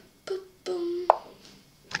 Ba-da-ba-boom. Ba-ba-boom.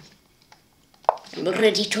 I'm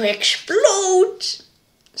ready to explode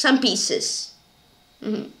some pieces.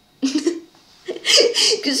 Because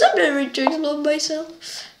I'm not ready to explode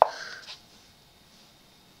myself.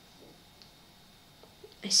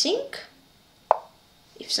 I think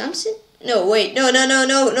if something. No, wait, no.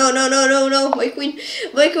 My queen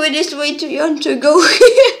is way too young to go.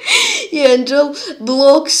 Yeah, and all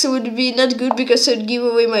blocks would be not good because I'd give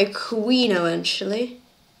away my queen eventually.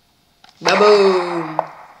 Ba-boom!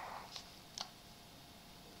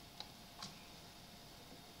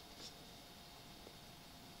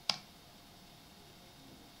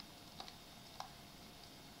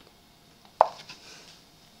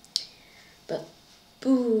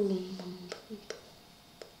 Boom.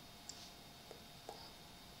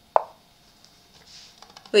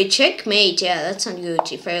 Wait, checkmate. Yeah, that's not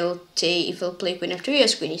good. If I'll play queen f2,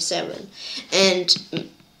 yes, queen e7, and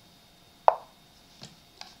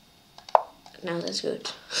now that's good.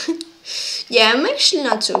 Yeah, I'm actually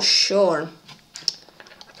not so sure.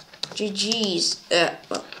 GG's.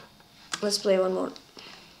 Well, let's play one more.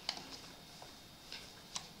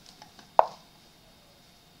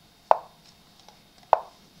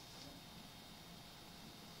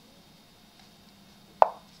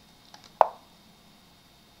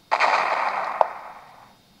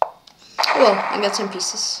 Well, I got some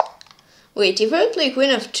pieces. Wait, if I play queen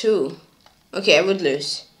f2, okay, I would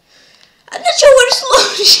lose. I'm not sure what is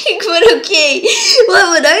logic, but okay.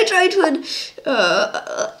 Well, when I tried one,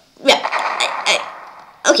 yeah,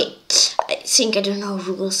 okay. I think I don't know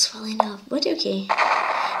rules well enough, but okay.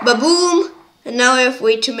 Ba-boom! And now I have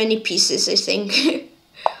way too many pieces, I think.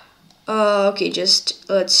 Okay, just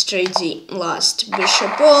let's trade the last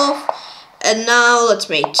bishop off, and now let's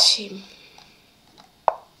mate.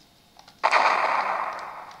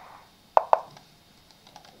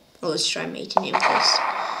 Oh, let's try mating him first.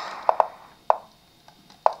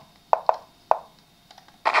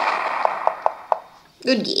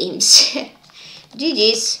 Good games.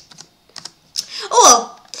 GG's. Oh,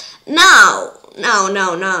 well, now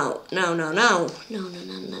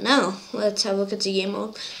Let's have a look at the game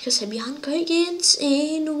mode. Kasabianka against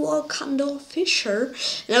in Wakanda Fisher.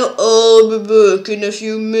 Now I'll be back in a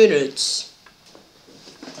few minutes.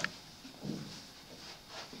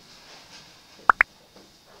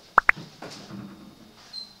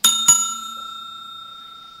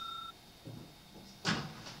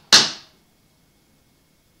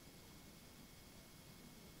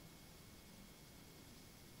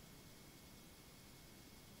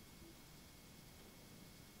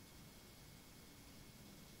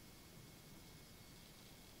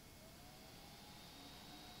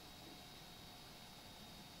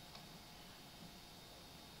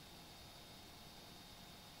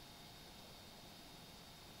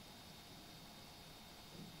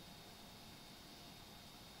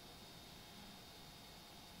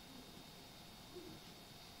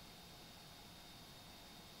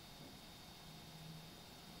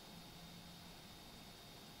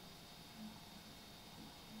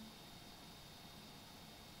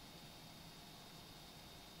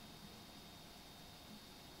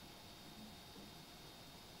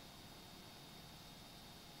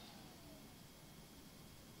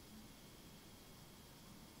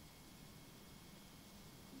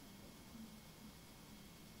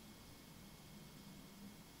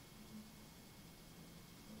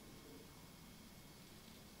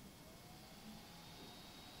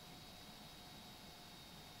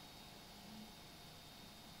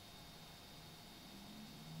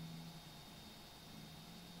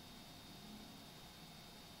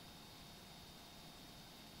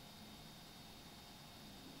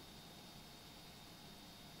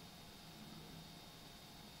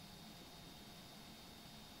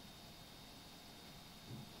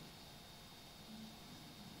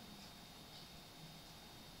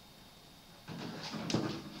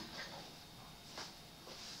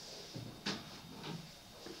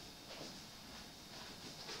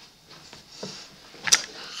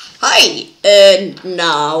 Hi, and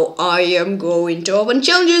now I am going to open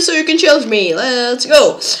challenges so you can challenge me. Let's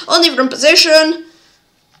go. On different position.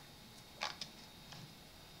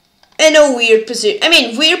 And no weird position. I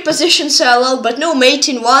mean, weird positions are allowed, but no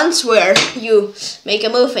mating ones where you make a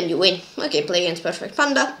move and you win. Okay, play against Perfect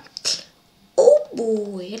Panda. Oh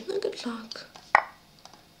boy, good luck.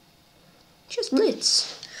 Just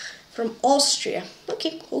Blitz from Austria.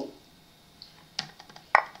 Okay, cool.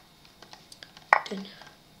 Then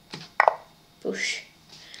push.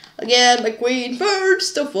 Again, my queen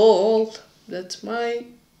first of all. That's my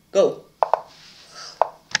go.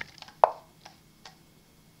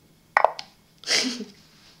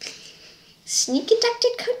 Sneaky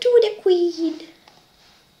tactic to the queen.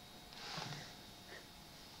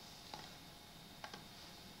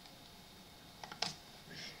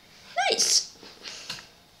 Nice.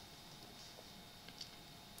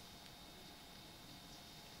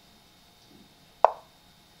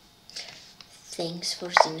 Thanks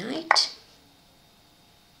for the night.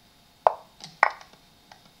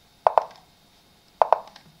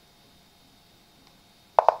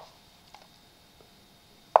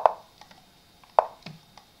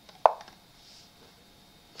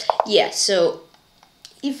 Yeah, so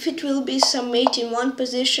if it will be some mate in one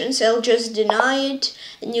positions, I'll just deny it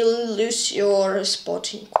and you'll lose your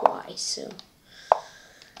spot in Quai. So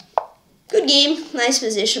good game, nice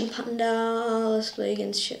position, Panda. Let's play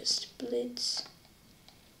against just Blitz.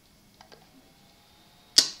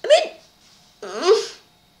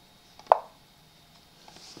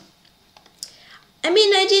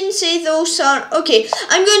 I didn't say those are okay.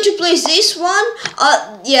 I'm going to play this one.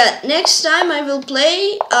 Yeah, next time I will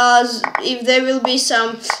play. If there will be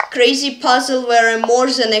some crazy puzzle where I'm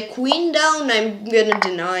more than a queen down, I'm gonna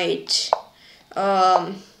deny it.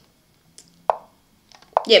 Yeah,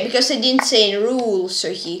 because I didn't say in rules,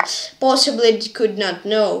 so he possibly could not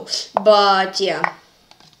know. But yeah.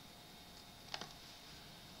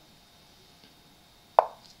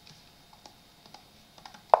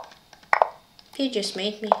 He just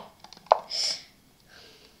made me.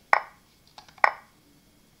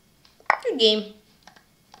 Good game.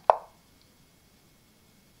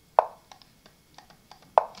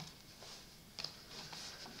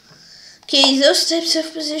 Okay, those types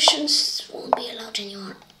of positions won't be allowed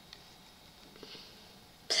anymore.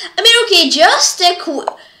 I mean, okay, just a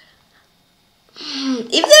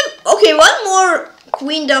okay, one more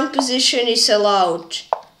queen down position is allowed.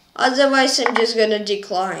 Otherwise, I'm just gonna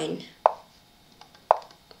decline.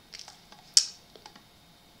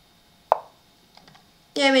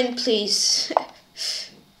 Yeah, I mean, please.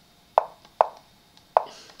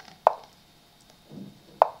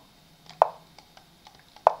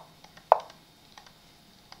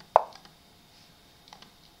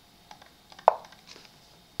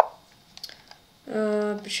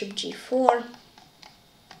 Bishop g4.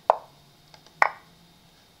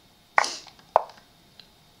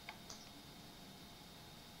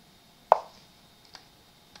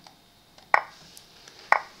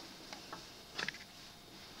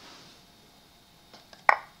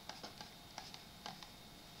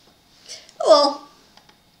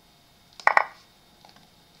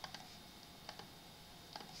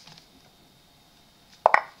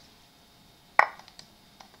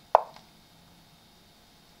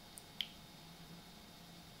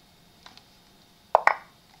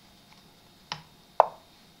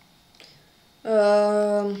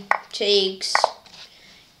 Well, takes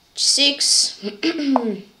 6.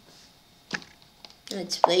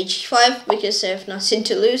 Let's play g5 because I have nothing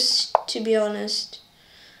to lose, to be honest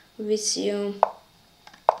with you.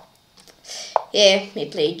 Yeah, we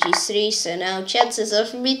played g3, so now chances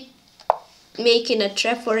of me making a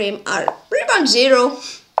trap for him are pretty much 0.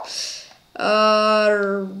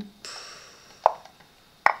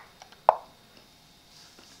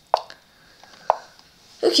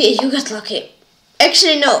 Okay, you got lucky.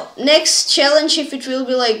 Actually, no. Next challenge, if it will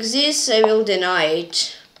be like this, I will deny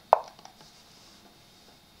it.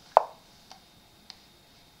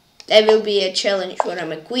 There will be a challenge where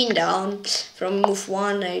I'm a queen down. From move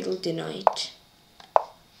 1, I will deny it.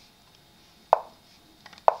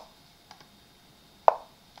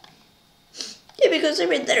 Yeah, because I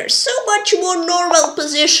mean, there are so much more normal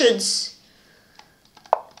positions.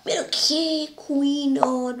 But okay, queen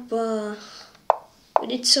on, but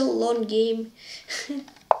it's so long game.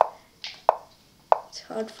 It's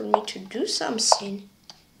hard for me to do something.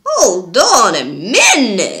 Hold on a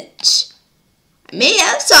minute. I may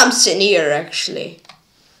have something here actually.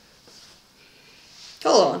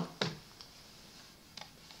 Hold on.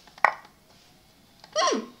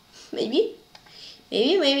 Maybe.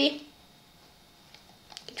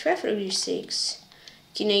 Try for g6.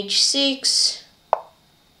 King h6.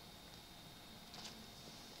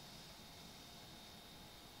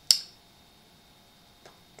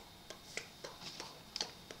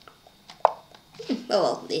 Oh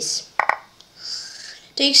well, this.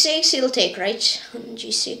 Take 6, he'll take, right? On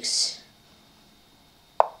g6.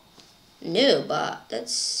 No, but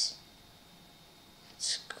that's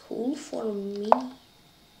cool for me.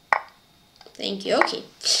 Thank you. Okay.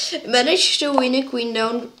 Managed to win a queen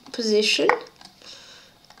down position,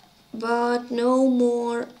 but no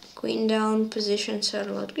more queen down positions are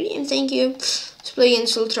allowed. Green, thank you. Let's play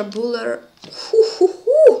against Ultrabullet.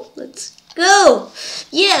 Let's go.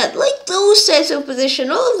 Yeah, like those types of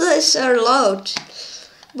position, all of this are allowed.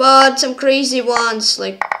 But some crazy ones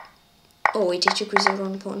like, oh wait, I took with the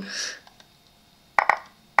wrong pawn.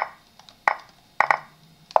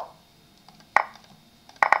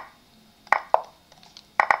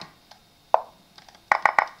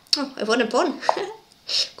 Oh, I won a pawn.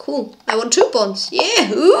 Cool. I won 2 pawns.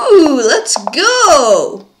 Yeah. Ooh, let's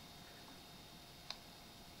go.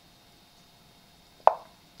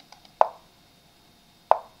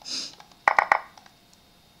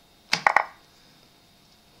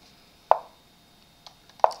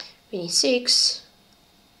 Queen e6.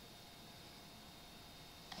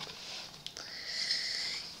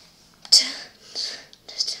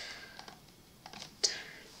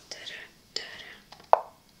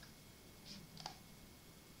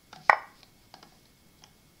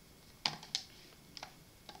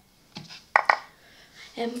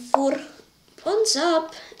 M4 pawns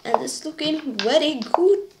up, and it's looking very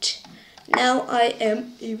good. Now I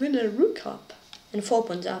am even a rook up and 4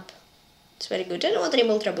 pawns up. It's very good. I don't want to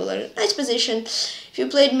remove Ultrabullet. Nice position. If you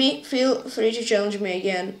played me, feel free to challenge me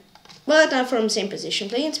again. But not from the same position.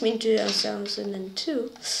 Playing against me in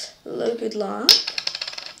 2002. Good luck.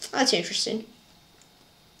 That's interesting.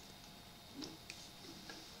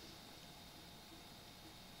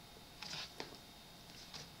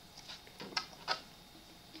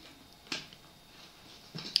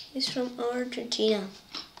 He's from Argentina.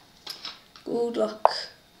 Good luck.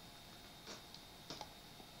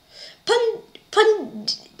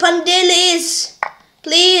 Pandelis,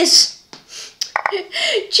 please.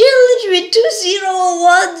 Challenge me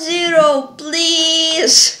 2010,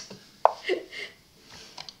 please.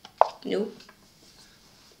 No.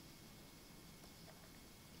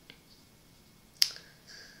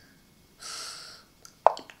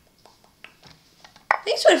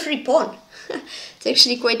 Thanks for a free pawn. It's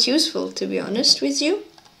actually quite useful, to be honest with you.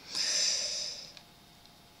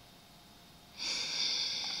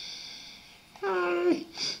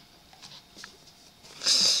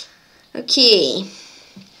 Okay,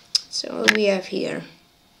 so what do we have here?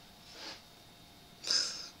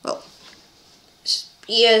 Well,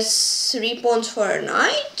 he has 3 pawns for a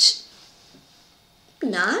knight.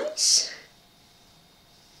 nice,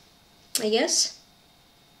 I guess.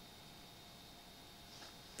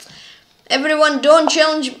 Everyone, don't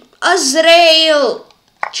challenge Azrael.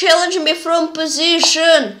 Challenge me from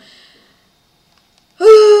position.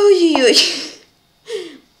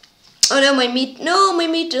 Oh no, my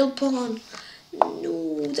middle pawn.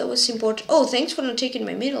 No, that was important. Oh, thanks for not taking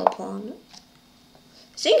my middle pawn.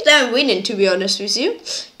 I think that I'm winning, to be honest with you,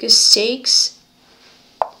 because takes.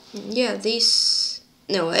 Yeah, this.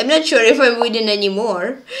 No, I'm not sure if I'm winning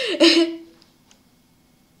anymore.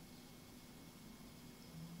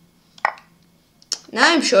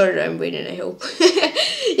 Now I'm sure I'm winning, I hope.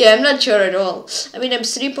 Yeah, I'm not sure at all. I mean, I'm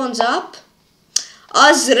 3 pawns up.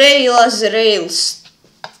 Azrael,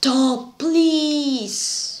 stop,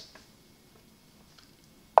 please.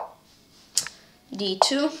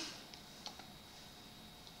 D2.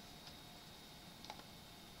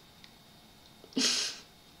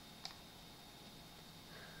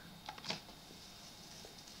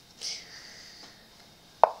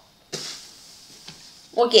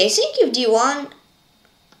 Okay, I think if D1,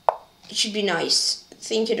 it should be nice. I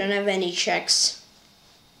think you don't have any checks.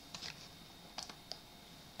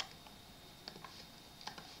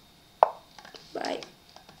 Bye.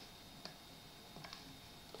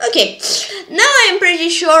 Okay, now I'm pretty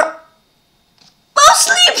sure. Oh,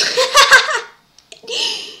 sleep!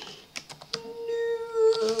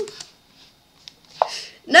 No.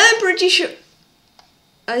 Now I'm pretty sure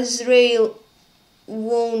Azrael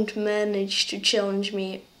won't manage to challenge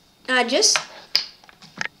me. Just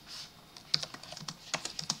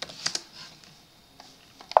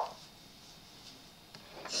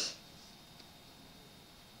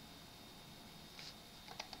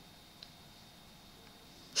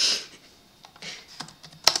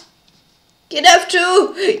get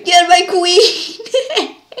F2, get my queen.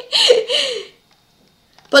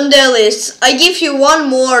 Pandelis, I give you one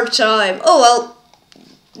more time. Oh well,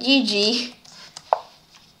 GG.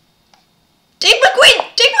 Take my queen!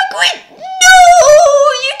 Take my queen! No!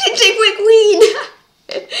 You didn't take my queen!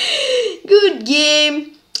 Good game.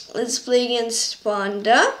 Let's play against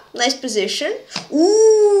Panda. Nice position.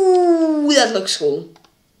 Ooh, that looks cool.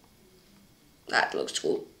 That looks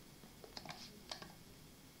cool.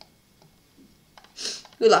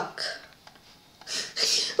 Good luck.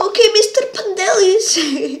 Okay, Mr.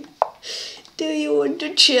 Pandelis. Do you want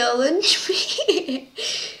to challenge me?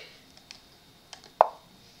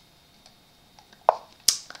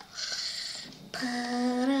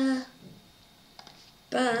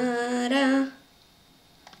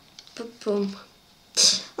 Boom.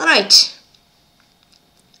 Alright.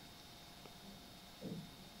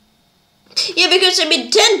 Yeah, because I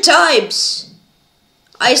mean 10 times.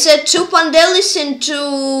 I said 2 Pandelis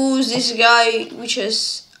into this guy, which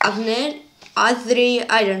is Adri,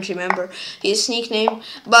 I don't remember his nickname.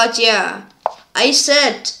 But yeah, I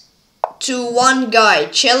said to one guy,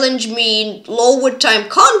 challenge me in lower time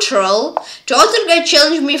control, to other guy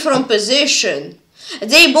challenge me from position.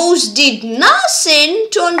 They both did nothing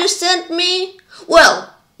to understand me.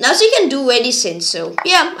 Well, now they can do anything, so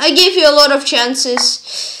yeah, I gave you a lot of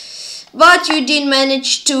chances, but you didn't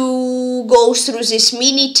manage to go through this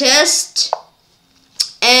mini test,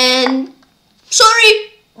 and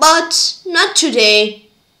sorry, but not today.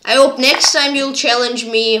 I hope next time you'll challenge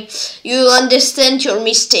me, you'll understand your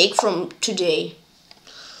mistake from today.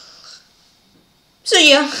 So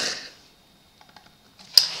yeah.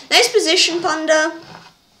 Nice position, Panda.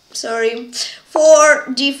 Sorry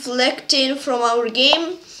for deflecting from our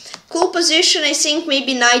game. Cool position. I think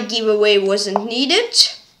maybe knight giveaway wasn't needed.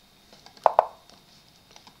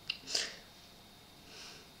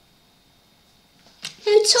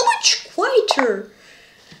 And it's so much quieter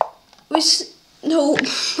with no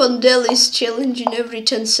Pandelis challenging every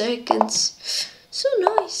 10 seconds. So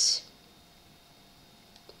nice.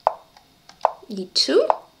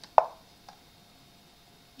 E2.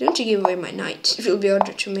 Don't you give away my knight. It will be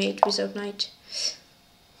harder to mate without knight.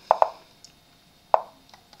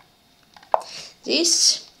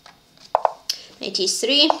 This. Knight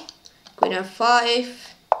e3. Queen f5.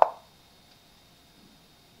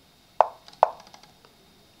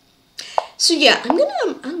 So yeah, I'm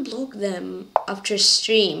gonna unblock them after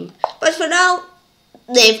stream. But for now,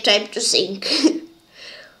 they have time to think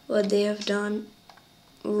what they have done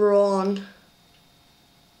wrong.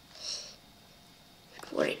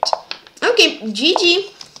 For it. Okay,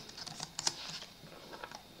 GG.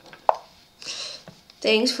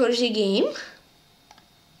 Thanks for the game.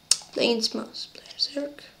 Playing mouse player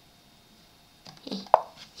Zerk.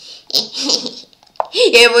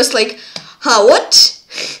 Yeah, it was like, huh, what?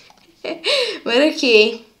 But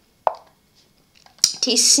okay.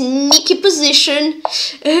 Take sneaky position.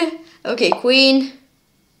 Okay, queen.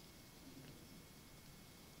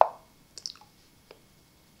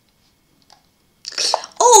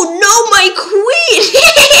 Oh no, my queen!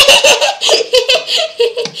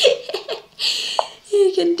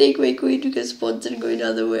 You can take my queen because pawns are going the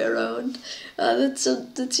other way around. That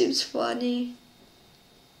seems funny.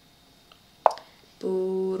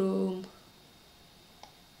 Boom.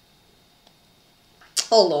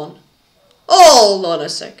 Hold on a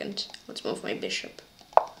second. Let's move my bishop.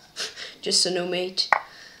 Just so no mate.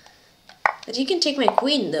 But he can take my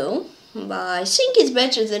queen though. But I think it's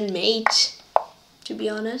better than mate, to be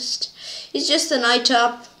honest. It's just a knight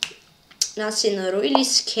up. Nothing really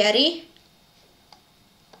scary.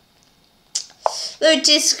 Though it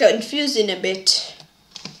is confusing a bit.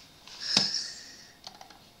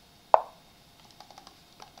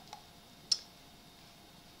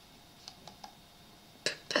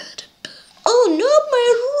 Oh, not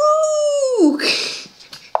my rook!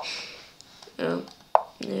 Oh,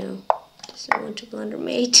 no. Doesn't want to blunder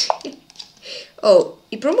mate. Oh,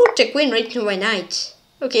 he promoted a queen right to my knight.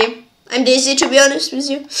 Okay, I'm Daisy, to be honest with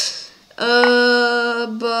you.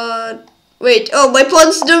 But wait. Oh, my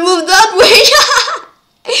pawns don't move that way.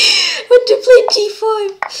 Want to play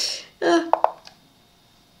d5.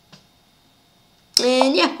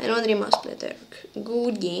 And yeah, I don't really must play there.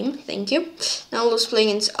 Good game, thank you. Now let's play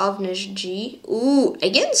against Avnesh G. Ooh,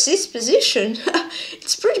 against this position.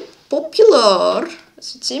 It's pretty popular,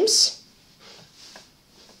 as it seems.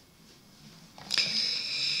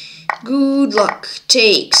 Good luck.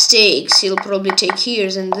 Takes. He'll probably take here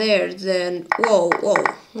and there. Then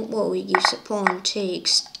whoa. He gives a pawn.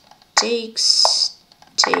 Takes. D6.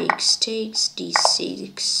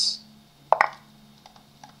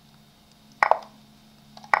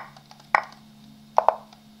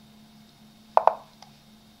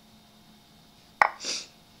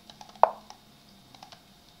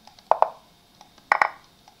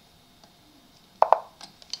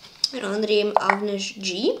 Round game Avnesh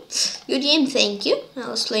G. Good game, thank you. I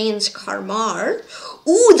was playing against Karmar.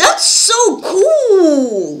 Ooh, that's so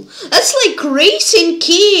cool! That's like racing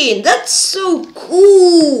king. That's so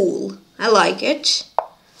cool. I like it.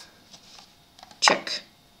 Check.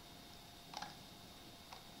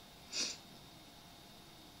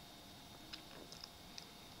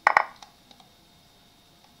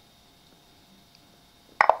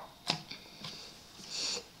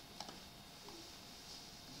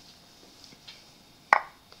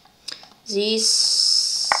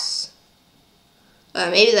 This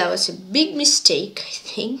maybe that was a big mistake, I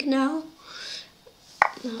think now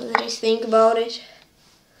that I think about it.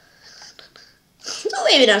 No,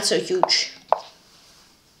 maybe not so huge.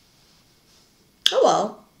 Oh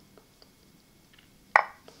well.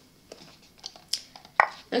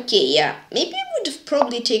 Okay, yeah, maybe I would have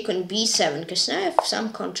probably taken b7 because now I have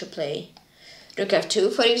some counterplay. Rook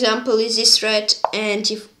f2, for example, is this threat, and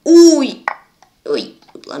if ooh,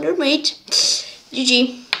 blunder mate.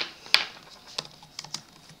 GG.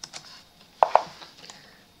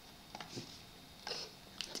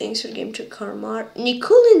 Thanks for game to Karmar.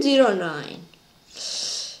 Nikulin09.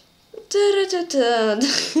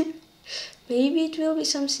 Maybe it will be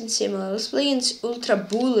something similar. Let's play against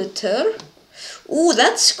Ultrabullet. Ooh,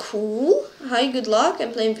 that's cool. Hi, good luck.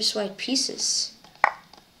 I'm playing with white pieces.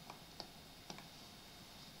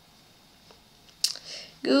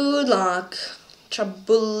 Good luck.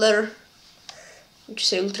 Ultrabuller. I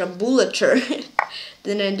say Ultrabulleter.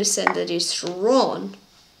 Then I understand that it's wrong.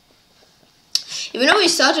 Even though we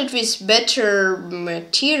started with better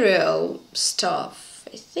material stuff,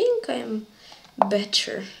 I think I'm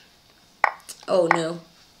better. Oh no.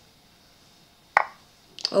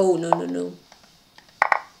 Oh no.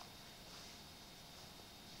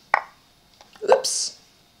 Oops.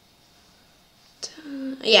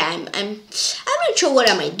 Yeah, I'm not sure what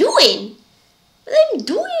am I doing, but I'm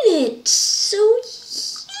doing it. So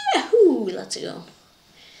yahoo! Let's go.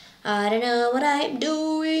 I don't know what I'm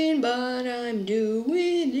doing, but I'm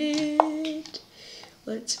doing it.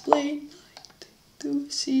 Let's play knight to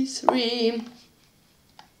c3.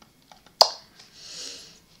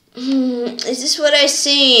 Is this what I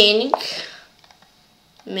think?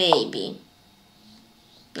 Maybe.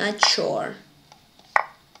 Not sure.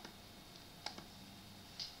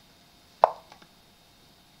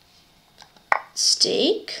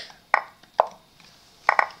 Stake.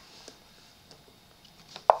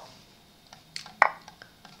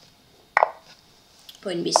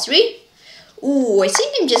 Point b3. Ooh, I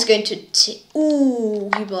think I'm just going to take. Ooh,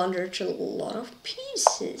 he blundered a lot of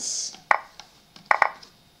pieces.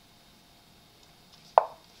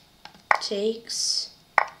 Takes.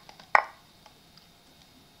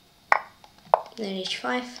 Then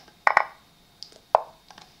h5.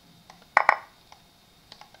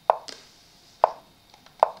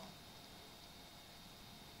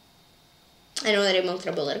 Another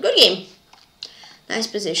Ultrabullet. Good game. Nice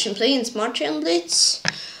position. Playing smart chain blitz.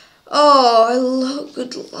 Oh,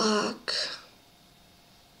 good luck.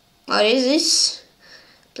 What is this?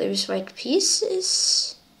 Play with white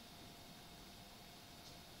pieces.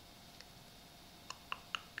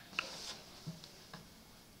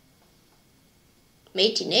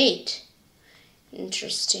 Mate in 8.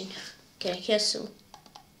 Interesting. Can I castle?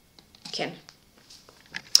 Can.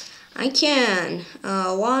 I can.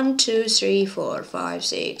 1, 2, 3, 4, 5,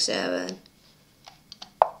 6, 7.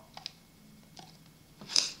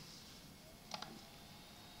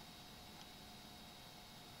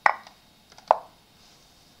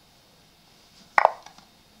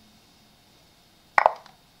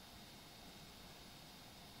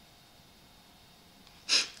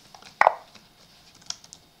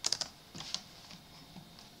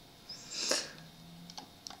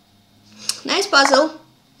 Nice puzzle.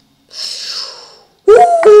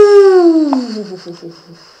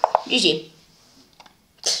 GG.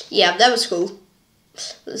 Yeah, that was cool.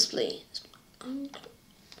 Let's play.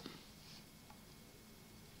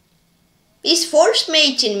 He's force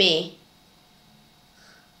mating me.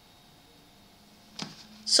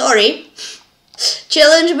 Sorry.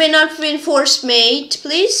 Challenge me not being force mate,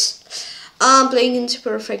 please. I'm playing into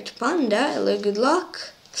perfect panda. Hello, good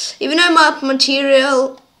luck. Even though I'm up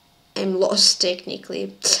material, I'm lost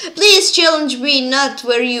technically. Please challenge me not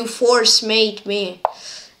where you force mate me.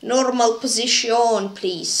 Normal position,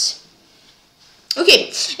 please. Okay,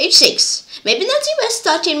 h6. Maybe not the best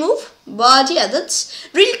starting move, but yeah, that's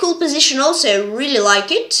really cool position also. I really like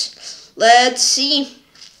it. Let's see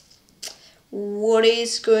what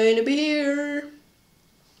is going to be here.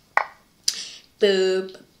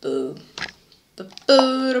 Boop, boop, boop,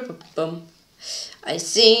 boop, boop. I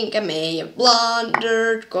think I may have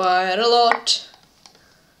blundered quite a lot.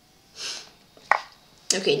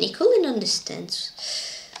 Okay, Nicolin understands.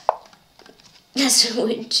 Doesn't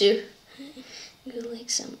want to go like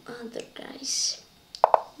some other guys.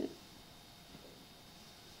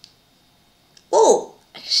 Oh,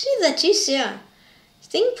 actually that is, yeah. I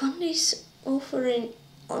think Panda is offering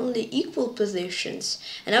only equal positions.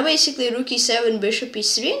 And now basically rook e7, bishop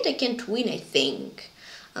e3, and I can't win, I think.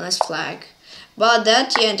 Unless flag. But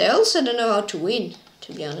that, yeah, and I also don't know how to win,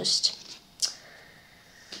 to be honest.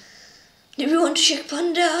 Do we want to check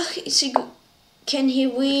Panda? Is he good? Can he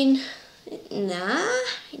win? Nah,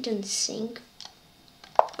 I don't think.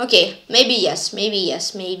 Okay, maybe yes, maybe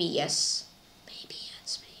yes, maybe yes. Maybe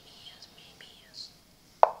yes, maybe yes, maybe yes.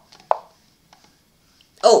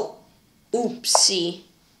 Oh, oopsie.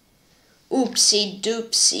 Oopsie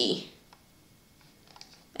doopsie.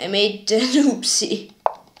 I made an oopsie.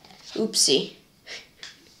 Oopsie.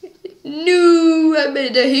 No, I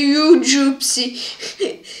made a huge oopsie.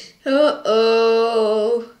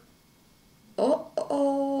 Uh-oh.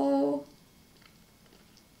 Uh-oh.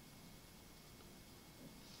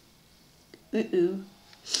 Uh-oh.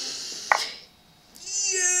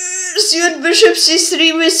 Yes, you had bishop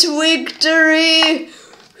c3 with victory.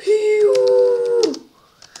 Phew.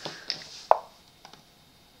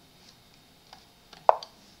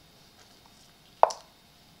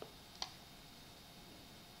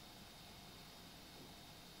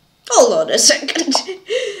 Hold on a second.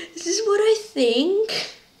 This is what I think.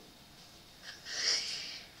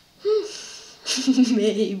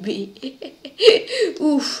 Maybe.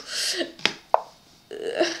 Oof.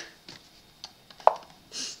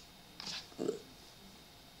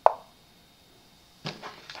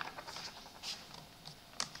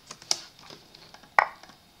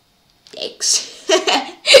 Thanks.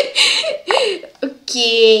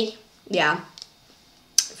 Okay. Yeah.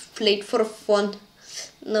 Played for fun.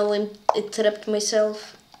 Now I trapped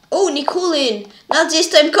myself. Oh, Nicolin! Not this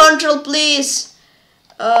time, control, please!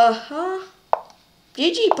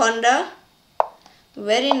 GG, Panda.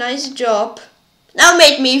 Very nice job. Now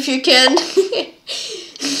mate me if you can.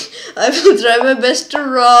 I will try my best to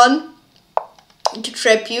run. To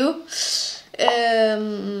trap you.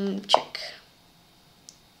 Check.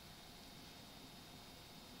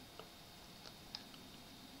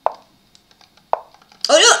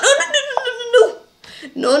 Oh, no.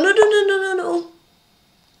 No.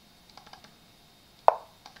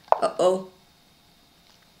 Uh-oh.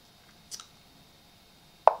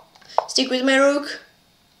 Stick with my rook.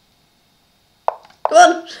 Come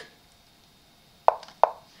on.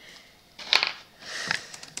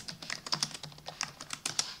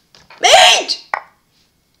 Mate!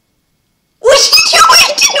 What did you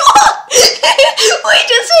wait? Wait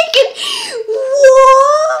a second.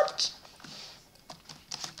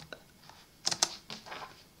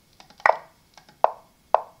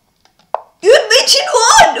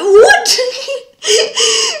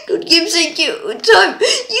 game, thank you. Time.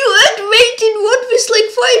 You had waited what was like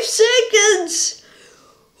 5 seconds.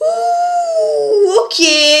 Ooh,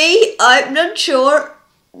 okay. I'm not sure.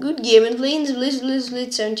 Good game and playing Blitz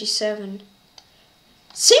 77.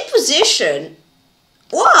 Same position.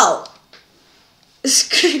 Wow.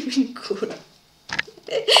 Screaming cool.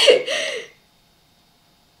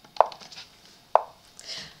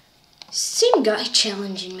 Same guy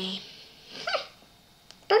challenging me.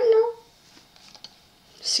 Don't know.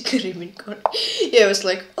 Screaming cool. Yeah, I was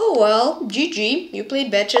like, oh well, GG, you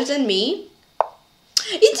played better than me.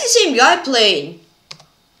 It's the same guy playing.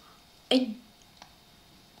 I'm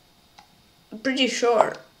pretty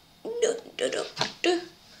sure.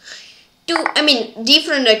 I mean,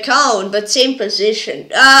 different account, but same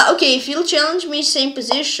position. Okay, if you'll challenge me, same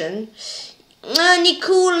position.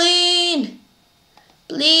 Nicolene!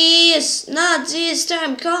 Please, not this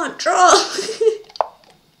time, control!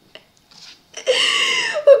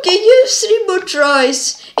 Okay, you have 3 more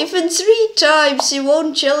tries. If in 3 times you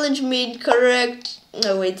won't challenge me incorrect...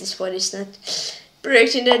 No, wait, this one is not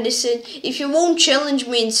correct in anything. If you won't challenge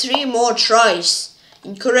me in 3 more tries,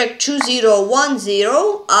 incorrect 2010,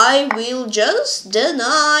 I will just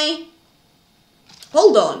deny.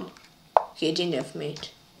 Hold on. Okay, didn't have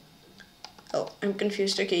mate. Oh, I'm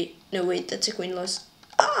confused. Okay, no, wait, that's a queen loss.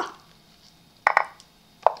 Ah!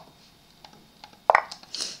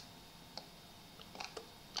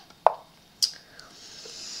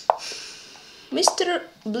 Mr.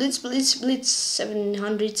 Blitz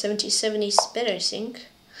 777 is better, I think.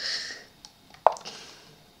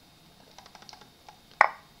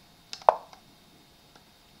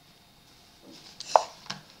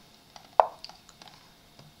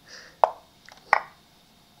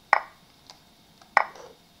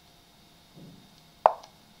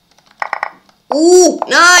 Ooh,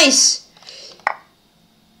 nice!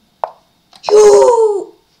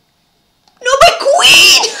 Yo! No, my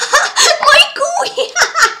queen! My queen!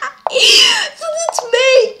 So that's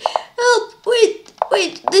mate! Help!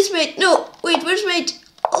 Wait, this mate. No, wait, where's mate?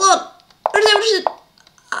 Hold on. Where's it?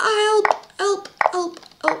 Help!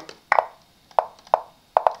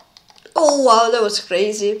 Oh wow, that was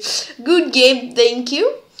crazy. Good game, thank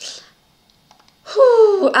you.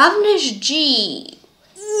 Whew, Avnesh G.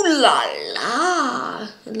 Ooh la la!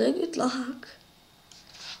 Good luck.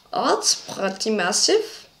 Oh, that's pretty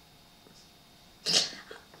massive.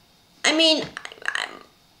 I mean,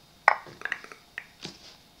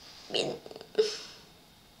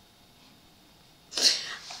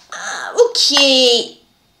 okay.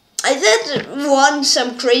 I did won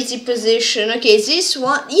some crazy position. Okay, this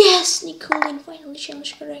one. Yes, Nicole finally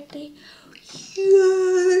challenged correctly.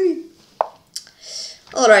 Yay!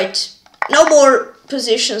 Alright, no more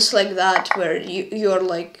positions like that where you're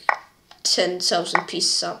like 10,000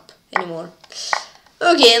 pieces up anymore.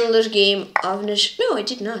 Okay, another game. Avnish. No, I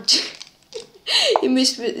did not. He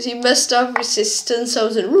messed up with his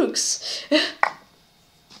 10,000 rooks.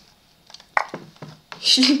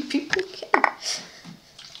 Usually people can.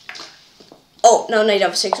 Oh, now knight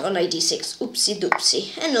f6 or knight d6. Oopsie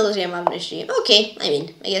doopsie. Another game Avnish. Okay, I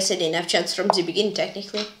mean, I guess I didn't have chance from the beginning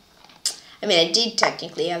technically. I mean, I did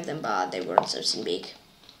technically have them, but they weren't something big.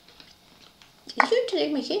 Is he going to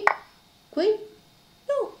take my king? Queen?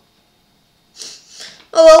 No.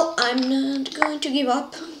 Oh well, I'm not going to give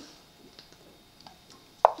up.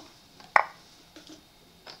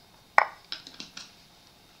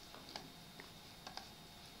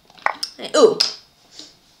 Oh.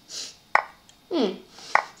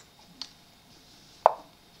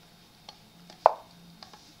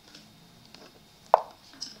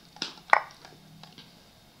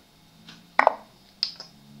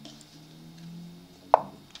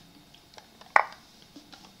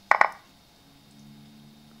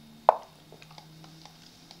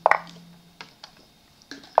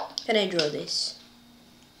 Can I draw this?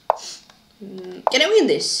 Can I win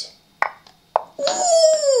this?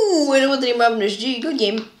 Ooh, I know what the name is. G, good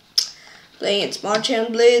game. Playing it Smart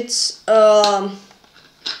Channel Blitz.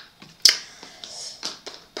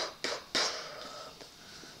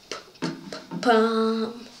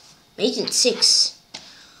 Making 6.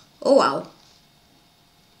 Oh wow.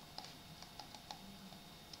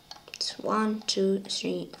 It's 1, 2,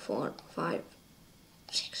 3, 4, 5,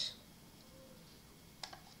 6.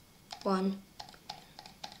 1.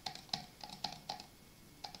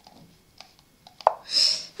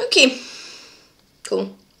 Okay.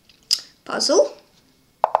 Cool. Puzzle.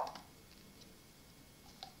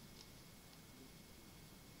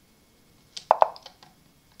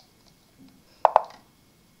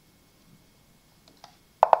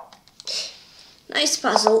 Nice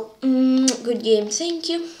puzzle. Good game, thank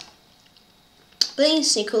you. Playing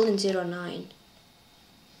Nicole in 09.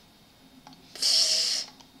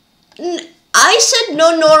 I said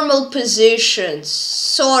no normal positions.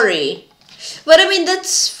 Sorry. But I mean,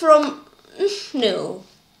 that's from... No.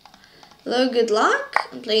 Hello, good luck.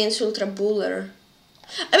 I'm playing Ultrabullet.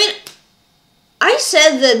 I mean, I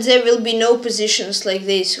said that there will be no positions like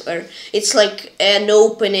this where it's like an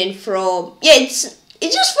opening from... Yeah, it's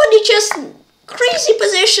just funny, just crazy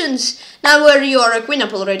positions. Now where you are a queen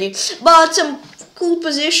up already. But some cool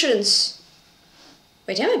positions.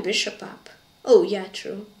 Wait, I have a bishop up. Oh, yeah,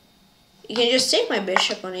 true. You can just take my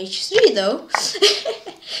bishop on h3 though.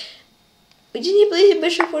 But didn't he play the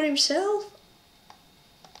bishop for himself?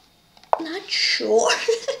 Not sure.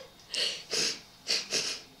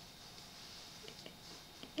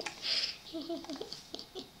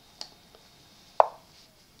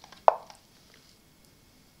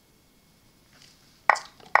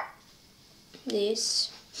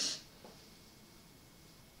 This.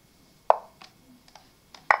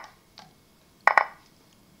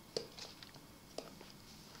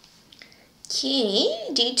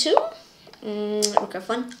 Okay, d2. Rook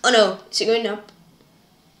f1. Oh no, is he going up?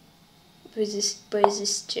 By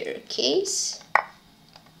this staircase?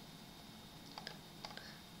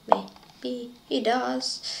 Maybe he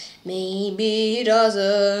does. Maybe he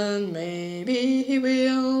doesn't. Maybe he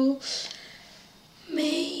will.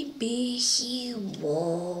 Maybe he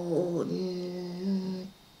won't.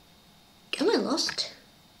 Am I lost?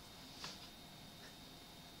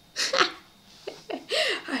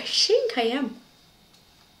 I think I am.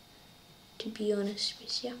 To be honest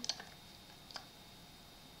with you.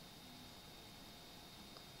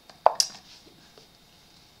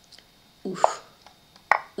 Oof.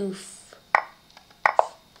 Oof.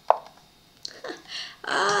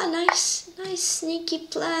 Ah, nice sneaky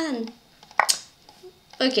plan.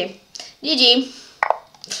 Okay, GG.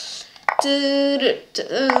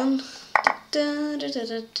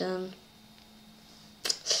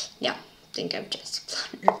 Yeah, I think I've just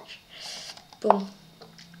plundered. Boom.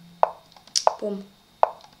 Boom.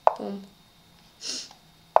 Boom.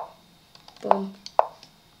 Boom.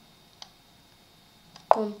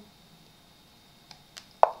 Boom.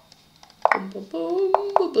 Boom, boom, boom,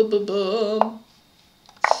 boom, boom, boom, boom.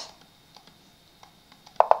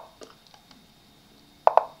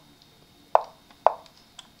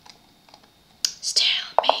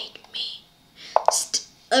 Stalemate me.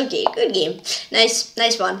 Okay, good game.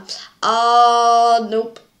 Nice one.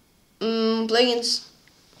 Nope. Playing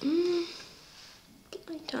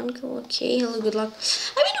uncle. Okay, hello, good luck.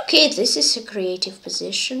 I mean, okay, this is a creative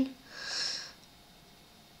position.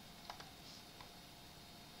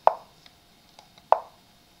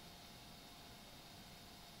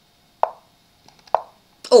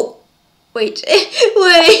 Oh, wait,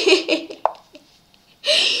 wait.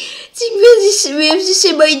 I think we have the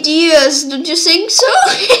same ideas, don't you think so?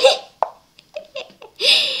 I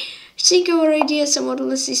think our ideas are more or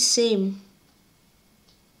less the same.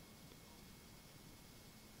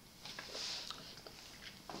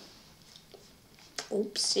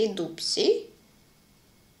 Oopsie doopsie.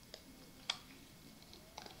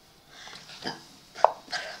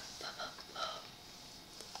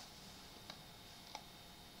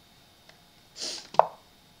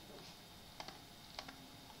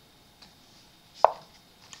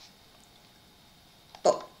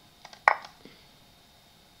 Oh.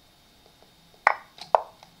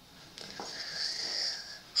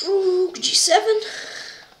 Rook g7.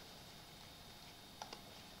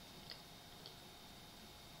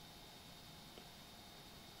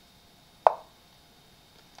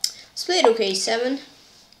 Let's play rook a7.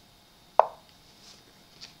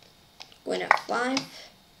 Queen f5.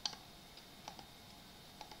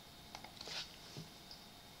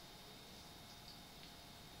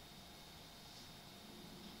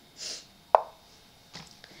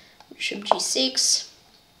 Bishop g6.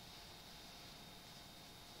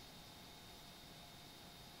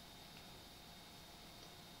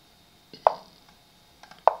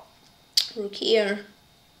 Rook here.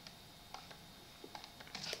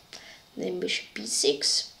 Then bishop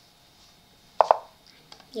b6.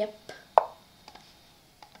 Yep.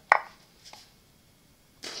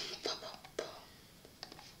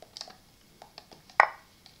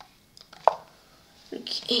 Rook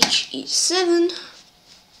h7.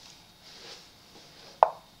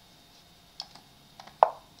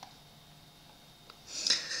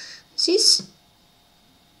 This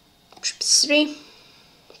bishop c3.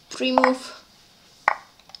 Pre-move.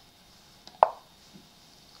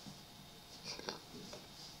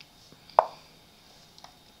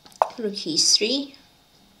 Rook e3.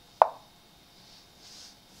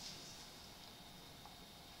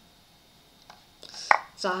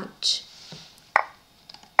 that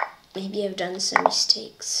maybe I've done some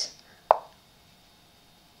mistakes.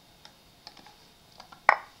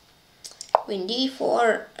 Queen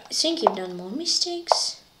d4, I think you've done more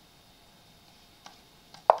mistakes.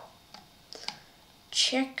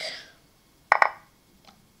 Check.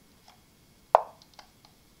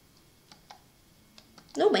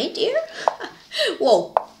 No mate here?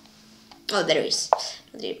 Whoa. Oh, there is.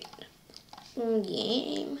 Game.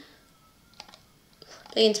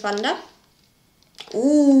 Against Panda.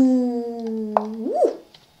 Ooh.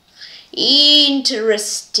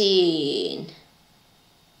 Interesting.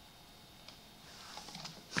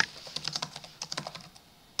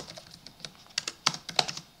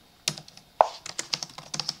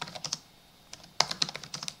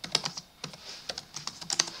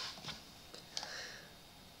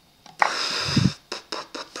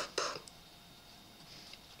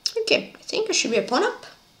 Okay, I think I should be a pawn up.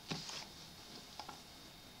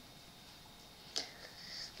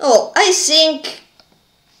 Oh, I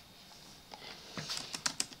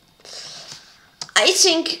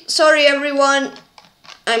think, sorry everyone,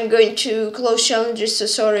 I'm going to close challenges, so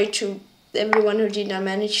sorry to everyone who did not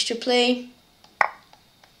manage to play.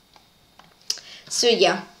 So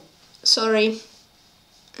yeah, sorry.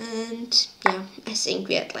 And yeah, I think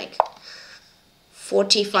we had like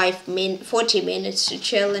 40 minutes to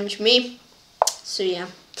challenge me. So yeah,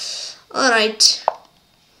 alright.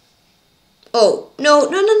 Oh, no.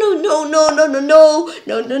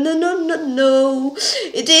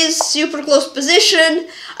 It is super close position.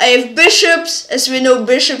 I have bishops. As we know,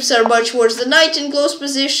 bishops are much worse than knight in close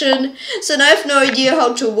position. So now I have no idea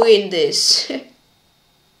how to win this.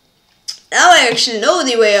 Now I actually know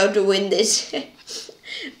the way how to win this.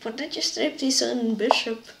 But I just typed this on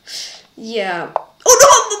bishop. Yeah.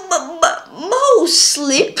 Oh no, mouse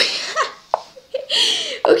slip.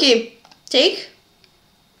 Okay, take.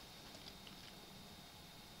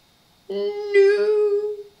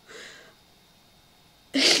 No.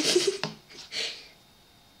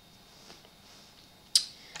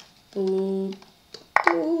 Boom,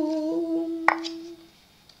 boom.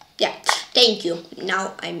 Yeah, thank you.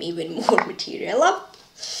 Now I'm even more material up.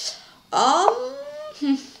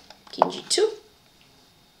 King g2.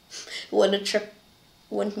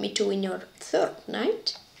 Want me to win your third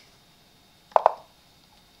knight?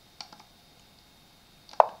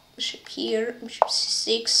 Bishop here, bishop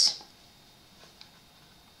c6.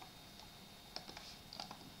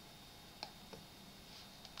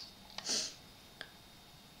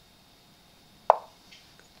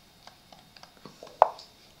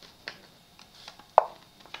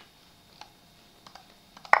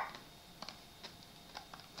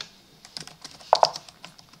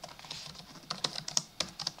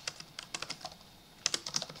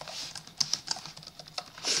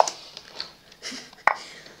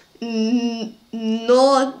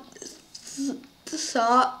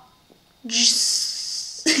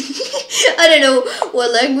 I don't know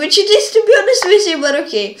what language it is, to be honest with you, but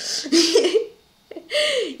okay.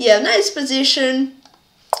 Yeah, nice position.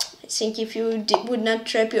 I think if you would not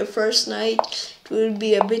trap your first knight, it would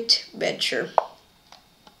be a bit better.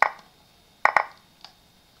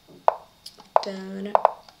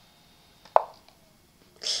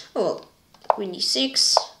 Oh, queen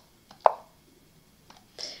e6.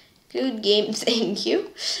 Good game, thank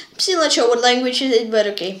you. I'm still not sure what language it is, but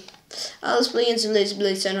okay. I was playing some Lazy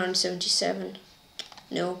Blade 777.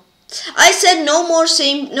 No. I said no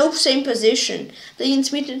same position. Playing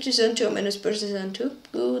Smith into zone 2 minus Persia zone 2.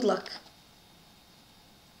 Good luck.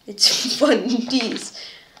 It's fun, these.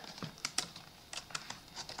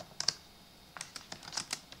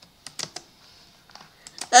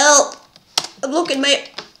 Help! I'm looking my...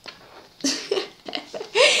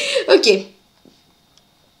 Okay.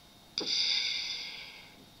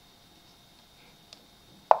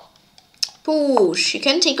 Push. You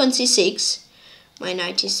can take on c6. My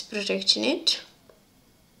knight is protecting it.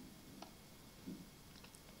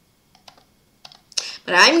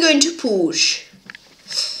 But I'm going to push.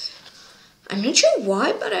 I'm not sure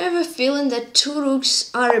why, but I have a feeling that two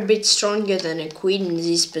rooks are a bit stronger than a queen in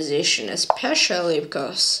this position, especially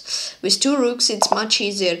because with two rooks it's much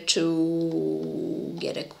easier to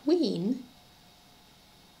get a queen.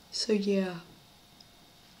 So yeah.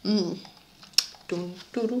 Dun, dun,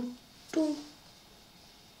 dun, dun.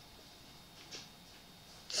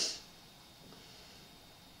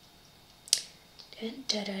 Dun,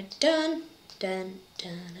 dun, dun, dun. Dun,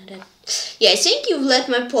 dun, dun. Yeah, I think you've let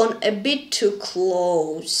my pawn a bit too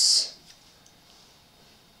close.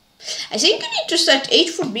 I think you need to start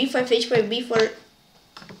h4, b5, h5, b4.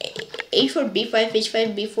 a4, b5,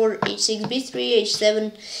 h5, b4, h6, b3,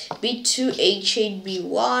 h7, b2, h8,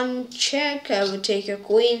 b1, check. I would take a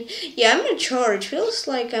queen. Yeah, I'm not sure. It feels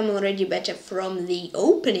like I'm already better from the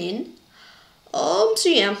opening. So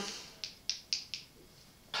yeah.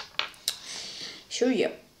 Sure,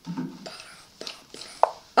 yeah.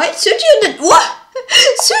 Alright, Suchi, what?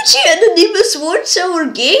 Suchi Anonymous watched our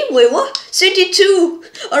game? Wait, what? 32.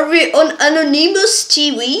 Are we on Anonymous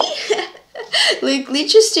TV? Like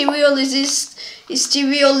Glitches TV, or is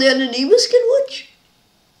TV only Anonymous can watch?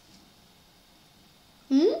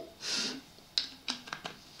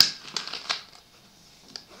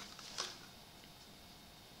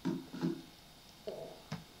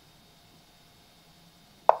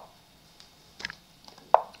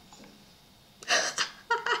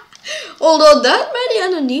 Although that many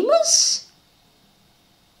Anonymous?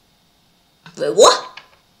 Wait, what?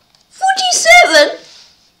 47?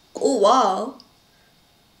 Oh wow.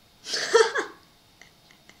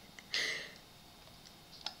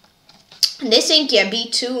 They think yeah,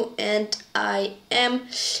 B2, and I am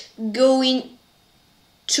going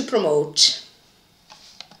to promote.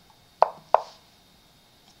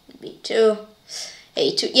 B2,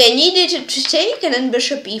 A2. Yeah, I needed to take, and then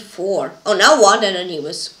bishop E4. Oh, now one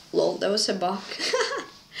Anonymous. Lol, that was a bug.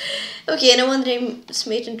 Okay, and I want name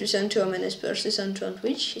Smaten to send to a menace versus on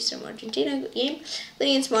Twitch. He's from Argentina. Good game.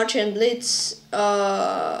 Playing against March and Blitz.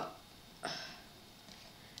 I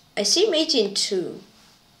see mate in 2.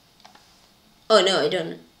 Oh no, I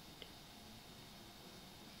don't.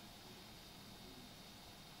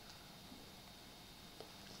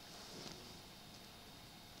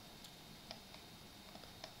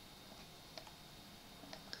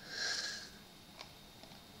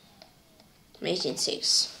 Mate in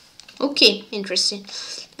 6. Okay, interesting.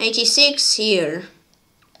 86 here.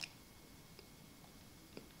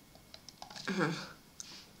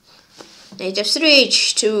 Knight f3,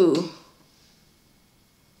 h2.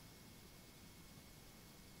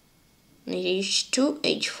 Knight h2,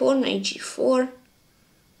 h4, knight g4.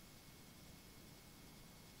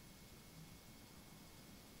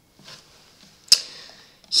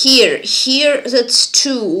 Here, that's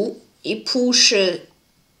 2. He pushes.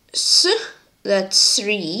 That's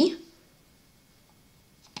 3.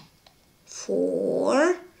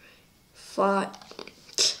 4, 5.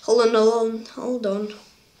 Hold on.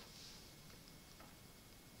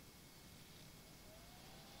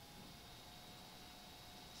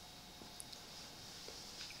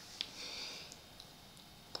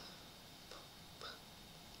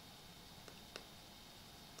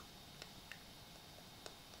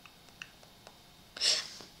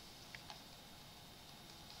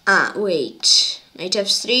 Wait. Knight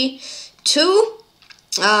f3, 2,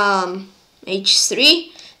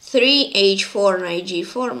 h3, 3, h4, knight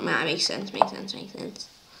g4. Makes sense.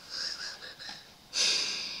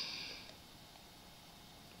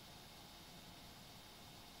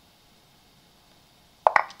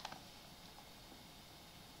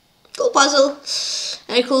 Cool puzzle.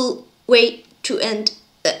 And a cool way to end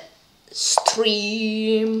the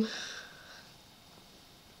stream.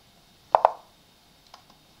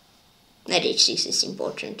 Knight h6 is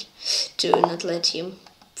important to not let him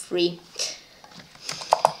free.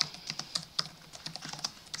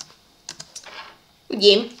 Good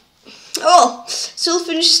game. Oh, still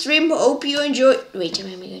finished stream. Hope you enjoyed. Wait, am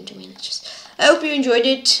I going to manage? I hope you enjoyed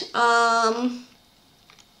it.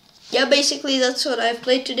 Yeah, basically that's what I've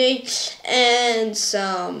played today, and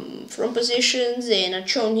some from positions and a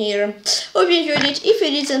shown here. Hope you enjoyed it. If you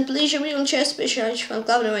did, then please join me on Chess, PeshkaCh, fan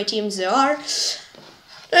club, and my teams there are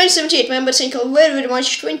 978 members. Thank you very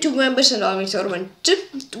much. 22 members, and I'm tournament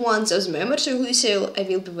 1000 members. So please say I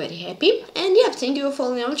will be very happy. And yeah, thank you for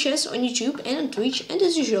following on Chess on YouTube and on Twitch. And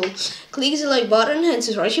as usual, click the like button and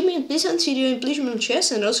subscribe to me. And please send video and please me on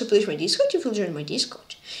Chess, and also please my Discord. If you join my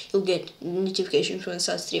Discord, you'll get notifications when I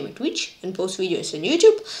start streaming Twitch and post videos on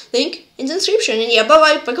YouTube. Link in the description. And yeah, bye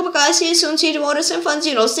bye. Пока-пока. See you soon. See you tomorrow. Some fun.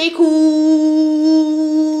 Stay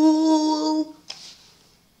cool.